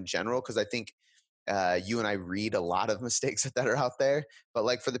people in general, because I think you and I read a lot of mistakes that are out there. But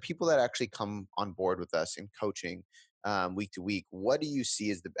like for the people that actually come on board with us in coaching week to week, what do you see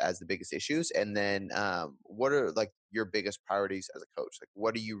as the biggest issues? And then what are like your biggest priorities as a coach? Like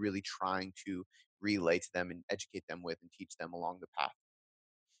what are you really trying to relay to them and educate them with and teach them along the path?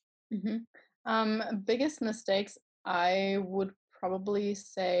 Hmm. Biggest mistakes, I would probably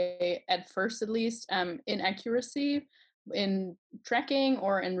say, at first at least, inaccuracy in tracking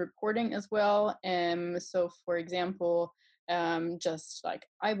or in reporting as well. So, for example, just like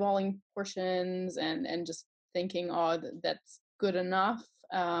eyeballing portions and just thinking, oh, that's good enough.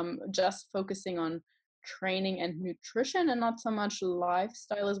 Just focusing on training and nutrition and not so much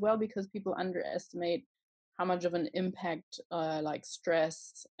lifestyle as well, because people underestimate how much of an impact like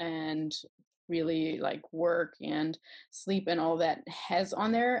stress and really like work and sleep and all that has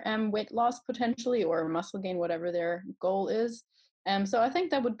on their weight loss potentially, or muscle gain, whatever their goal is. So I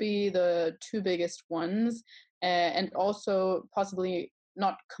think that would be the two biggest ones, and also possibly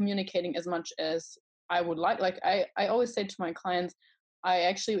not communicating as much as I would like. Like I always say to my clients, I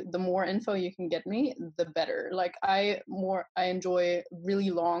actually, the more info you can get me, the better. Like I enjoy really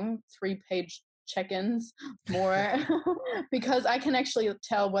long 3-page check-ins more because I can actually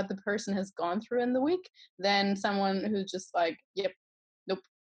tell what the person has gone through in the week than someone who's just like, yep, nope,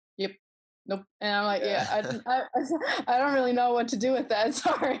 yep, nope. And I'm like, yeah, Yeah. I don't really know what to do with that.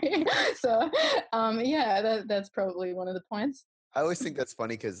 Sorry. So, yeah, that's probably one of the points. I always think that's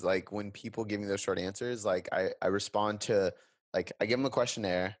funny because like when people give me those short answers, like I respond to like I give them a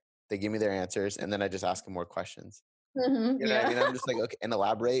questionnaire, they give me their answers, and then I just ask them more questions. You know what I Yeah. mean? I'm just like, okay, and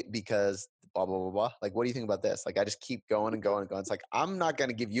elaborate because blah blah blah blah. Like, what do you think about this? Like, I just keep going and going and going. It's like I'm not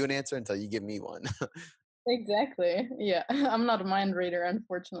gonna give you an answer until you give me one. Exactly. Yeah. I'm not a mind reader,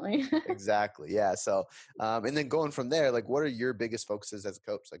 unfortunately. Exactly. Yeah. So, and then going from there, like, what are your biggest focuses as a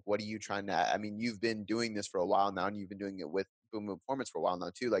coach? Like, what are you trying to? I mean, you've been doing this for a while now, and you've been doing it with Boom Boom Performance for a while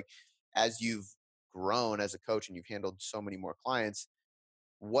now too. Like, as you've grown as a coach and you've handled so many more clients,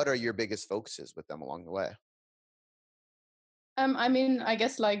 what are your biggest focuses with them along the way? I mean, I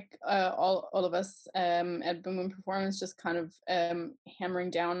guess like all of us at Boom Boom Performance, just kind of hammering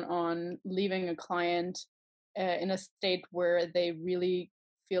down on leaving a client in a state where they really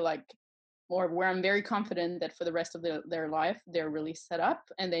feel like, or where I'm very confident that for the rest of their life, they're really set up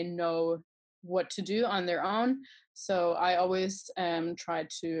and they know what to do on their own. So I always try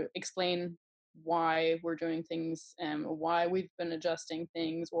to explain why we're doing things, why we've been adjusting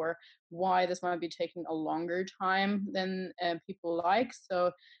things, or why this might be taking a longer time than people like.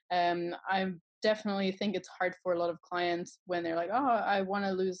 So I definitely think it's hard for a lot of clients when they're like, oh, I want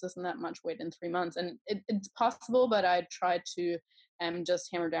to lose this and that much weight in 3 months. And it's possible, but I try to just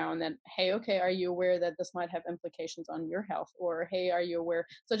hammer down that, hey, okay, are you aware that this might have implications on your health? Or, hey, are you aware?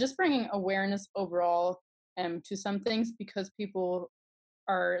 So just bringing awareness overall to some things, because people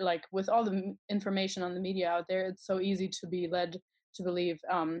are like, with all the information on the media out there, it's so easy to be led to believe,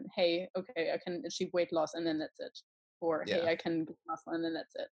 hey, okay, I can achieve weight loss and then that's it, or hey, Yeah. I can get muscle and then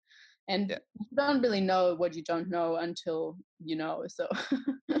that's it. And Yeah. you don't really know what you don't know until you know. So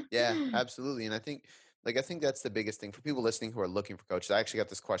Yeah, absolutely. And I think that's the biggest thing for people listening who are looking for coaches. I actually got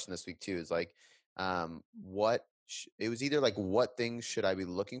this question this week too. Is like, it was either like, what things should I be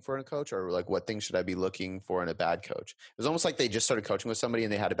looking for in a coach, or like, what things should I be looking for in a bad coach? It was almost like they just started coaching with somebody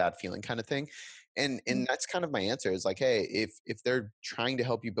and they had a bad feeling, kind of thing. And that's kind of my answer is like, hey, if they're trying to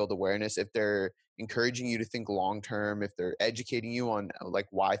help you build awareness, if they're encouraging you to think long term, if they're educating you on like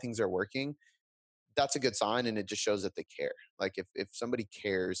why things are working, that's a good sign, and it just shows that they care. Like if somebody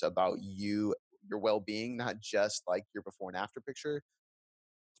cares about you, your well-being, not just like your before and after picture,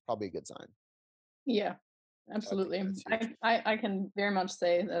 it's probably a good sign. yeah, So I think absolutely. that's huge. I can very much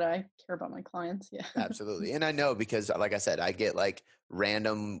say that I care about my clients. Yeah. Absolutely. And I know because like I said, I get like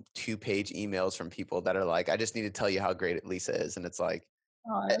random 2-page emails from people that are like, I just need to tell you how great Lisa is. And it's like,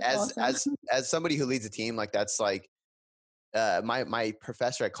 Oh, that's as awesome. as as somebody who leads a team, like that's like my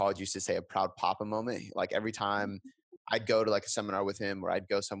professor at college used to say a proud papa moment. Like every time I'd go to like a seminar with him, or I'd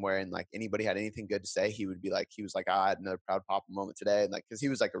go somewhere and like anybody had anything good to say, he was like, I had another proud papa moment today. And like, cause he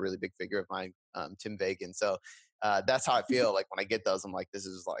was like a really big figure of mine, Tim Vagan. So that's how I feel like when I get those, I'm like, this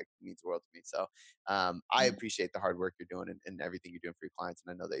is like means the world to me. So I appreciate the hard work you're doing and everything you're doing for your clients.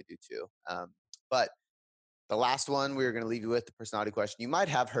 And I know they do too. But the last one we were going to leave you with, the personality question. You might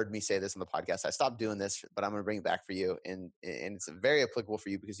have heard me say this on the podcast. I stopped doing this, but I'm going to bring it back for you. And it's very applicable for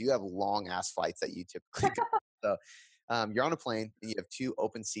you because you have long ass flights that you typically go. So you're on a plane and you have 2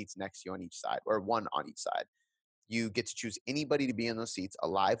 open seats next to you on each side, or 1 on each side. You get to choose anybody to be in those seats,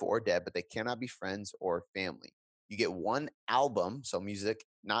 alive or dead, but they cannot be friends or family. You get 1 album, so music,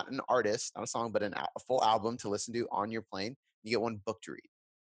 not an artist, not a song, but a full album to listen to on your plane. You get 1 book to read.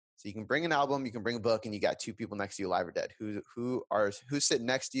 So you can bring an album, you can bring a book, and you got 2 people next to you, alive or dead. Who's sitting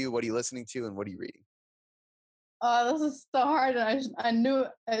next to you? What are you listening to, and what are you reading? Oh, this is so hard, and I knew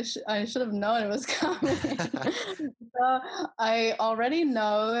I should have known it was coming. So I already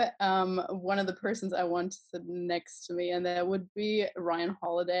know one of the persons I want to sit next to me, and that would be Ryan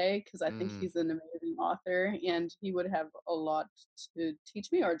Holiday, because I think Mm, he's an amazing author, and he would have a lot to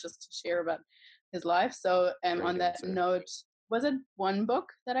teach me or just to share about his life. So great on that answer. note, was it one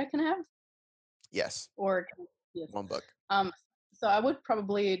book that I can have, Yes, or yes? one book. Um, so I would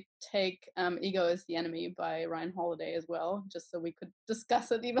probably take "Ego is the Enemy" by Ryan Holiday as well, just so we could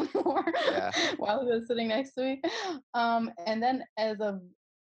discuss it even more Yeah. while he was sitting next to me. And then as of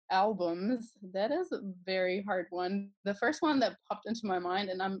albums, that is a very hard one. The first one that popped into my mind,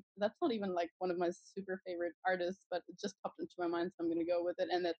 and that's not even like one of my super favorite artists, but it just popped into my mind, so I'm gonna go with it.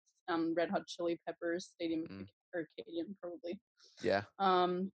 And that's Red Hot Chili Peppers, Stadium Mm, of Arcadian, probably. yeah.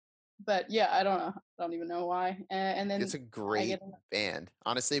 Um, but yeah, I don't know. I don't even know why. And It's then a I great get band.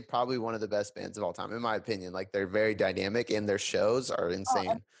 Honestly, probably one of the best bands of all time, in my opinion. Like they're very dynamic and their shows are oh,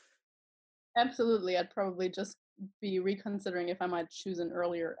 insane. absolutely. I'd probably just be reconsidering if I might choose an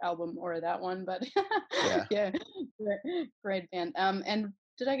earlier album or that one. But Yeah. yeah, great band. And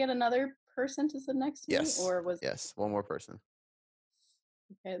did I get another person to sit next to me, Yes. or was Yes. One more person.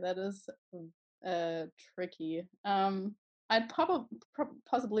 okay? That is tricky. I'd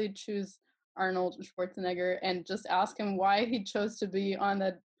possibly choose Arnold Schwarzenegger and just ask him why he chose to be on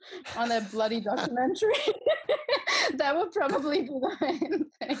that bloody documentary. That would probably be the main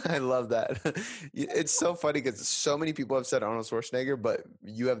thing. I love that. It's so funny because so many people have said Arnold Schwarzenegger, but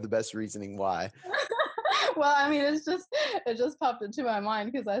you have the best reasoning why. Well, I mean, it just popped into my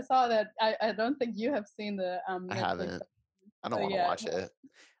mind because I saw that. I don't think you have seen the I Netflix. haven't. I don't So want to yeah, watch it.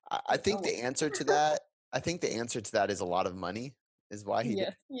 I think oh, the answer to that, I think the answer to that is a lot of money is why he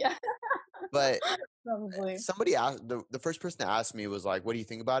did. yes, yeah, But probably. somebody asked the first person that asked me was like, "What do you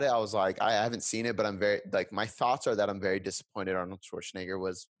think about it?" I was like, "I haven't seen it, but I'm very like my thoughts are that I'm very disappointed Arnold Schwarzenegger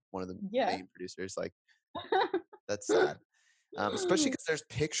was one of the Yeah. main producers. Like that's sad, especially because there's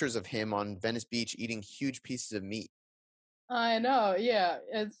pictures of him on Venice Beach eating huge pieces of meat. I know. Yeah,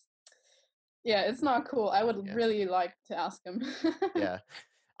 it's not cool. I would Yeah, really like to ask him. yeah.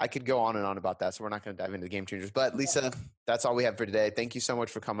 I could go on and on about that, so we're not going to dive into the game changers. But Lisa, that's all we have for today. Thank you so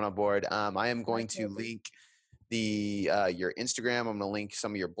much for coming on board. I am My going to pleasure. link your Instagram. I'm going to link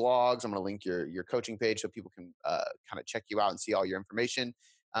some of your blogs. I'm going to link your coaching page so people can kind of check you out and see all your information.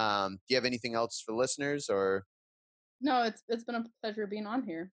 Do you have anything else for listeners or? No, it's been a pleasure being on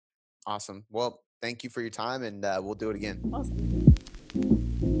here. Awesome. Well, thank you for your time, and we'll do it again. Awesome.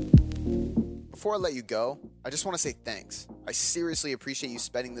 Before I let you go, I just want to say thanks. I seriously appreciate you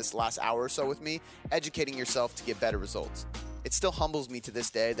spending this last hour or so with me, educating yourself to get better results. It still humbles me to this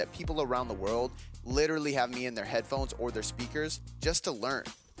day that people around the world literally have me in their headphones or their speakers just to learn.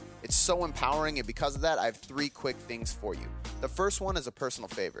 It's so empowering, and because of that, I have 3 quick things for you. The first one is a personal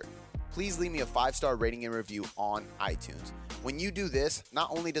favor. Please leave me a 5-star rating and review on iTunes. When you do this, not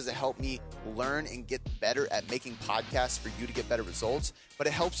only does it help me learn and get better at making podcasts for you to get better results, but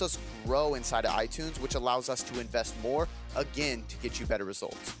it helps us grow inside of iTunes, which allows us to invest more, again, to get you better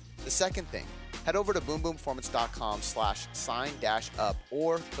results. The second thing, head over to boomboomperformance.com/sign-up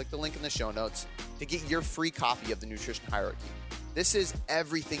or click the link in the show notes to get your free copy of the Nutrition Hierarchy. This is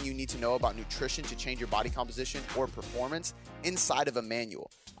everything you need to know about nutrition to change your body composition or performance inside of a manual.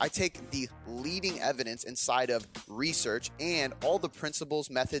 I take the leading evidence inside of research and all the principles,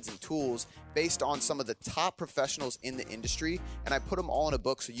 methods, and tools based on some of the top professionals in the industry, and I put them all in a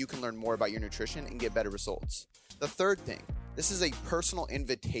book so you can learn more about your nutrition and get better results. The third thing, this is a personal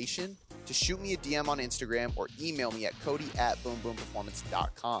invitation to shoot me a DM on Instagram or email me at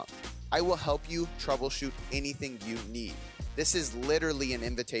cody@boomboomperformance.com. I will help you troubleshoot anything you need. This is literally an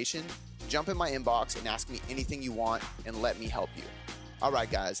invitation. Jump in my inbox and ask me anything you want and let me help you. All right,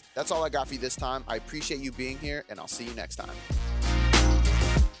 guys, that's all I got for you this time. I appreciate you being here, and I'll see you next time.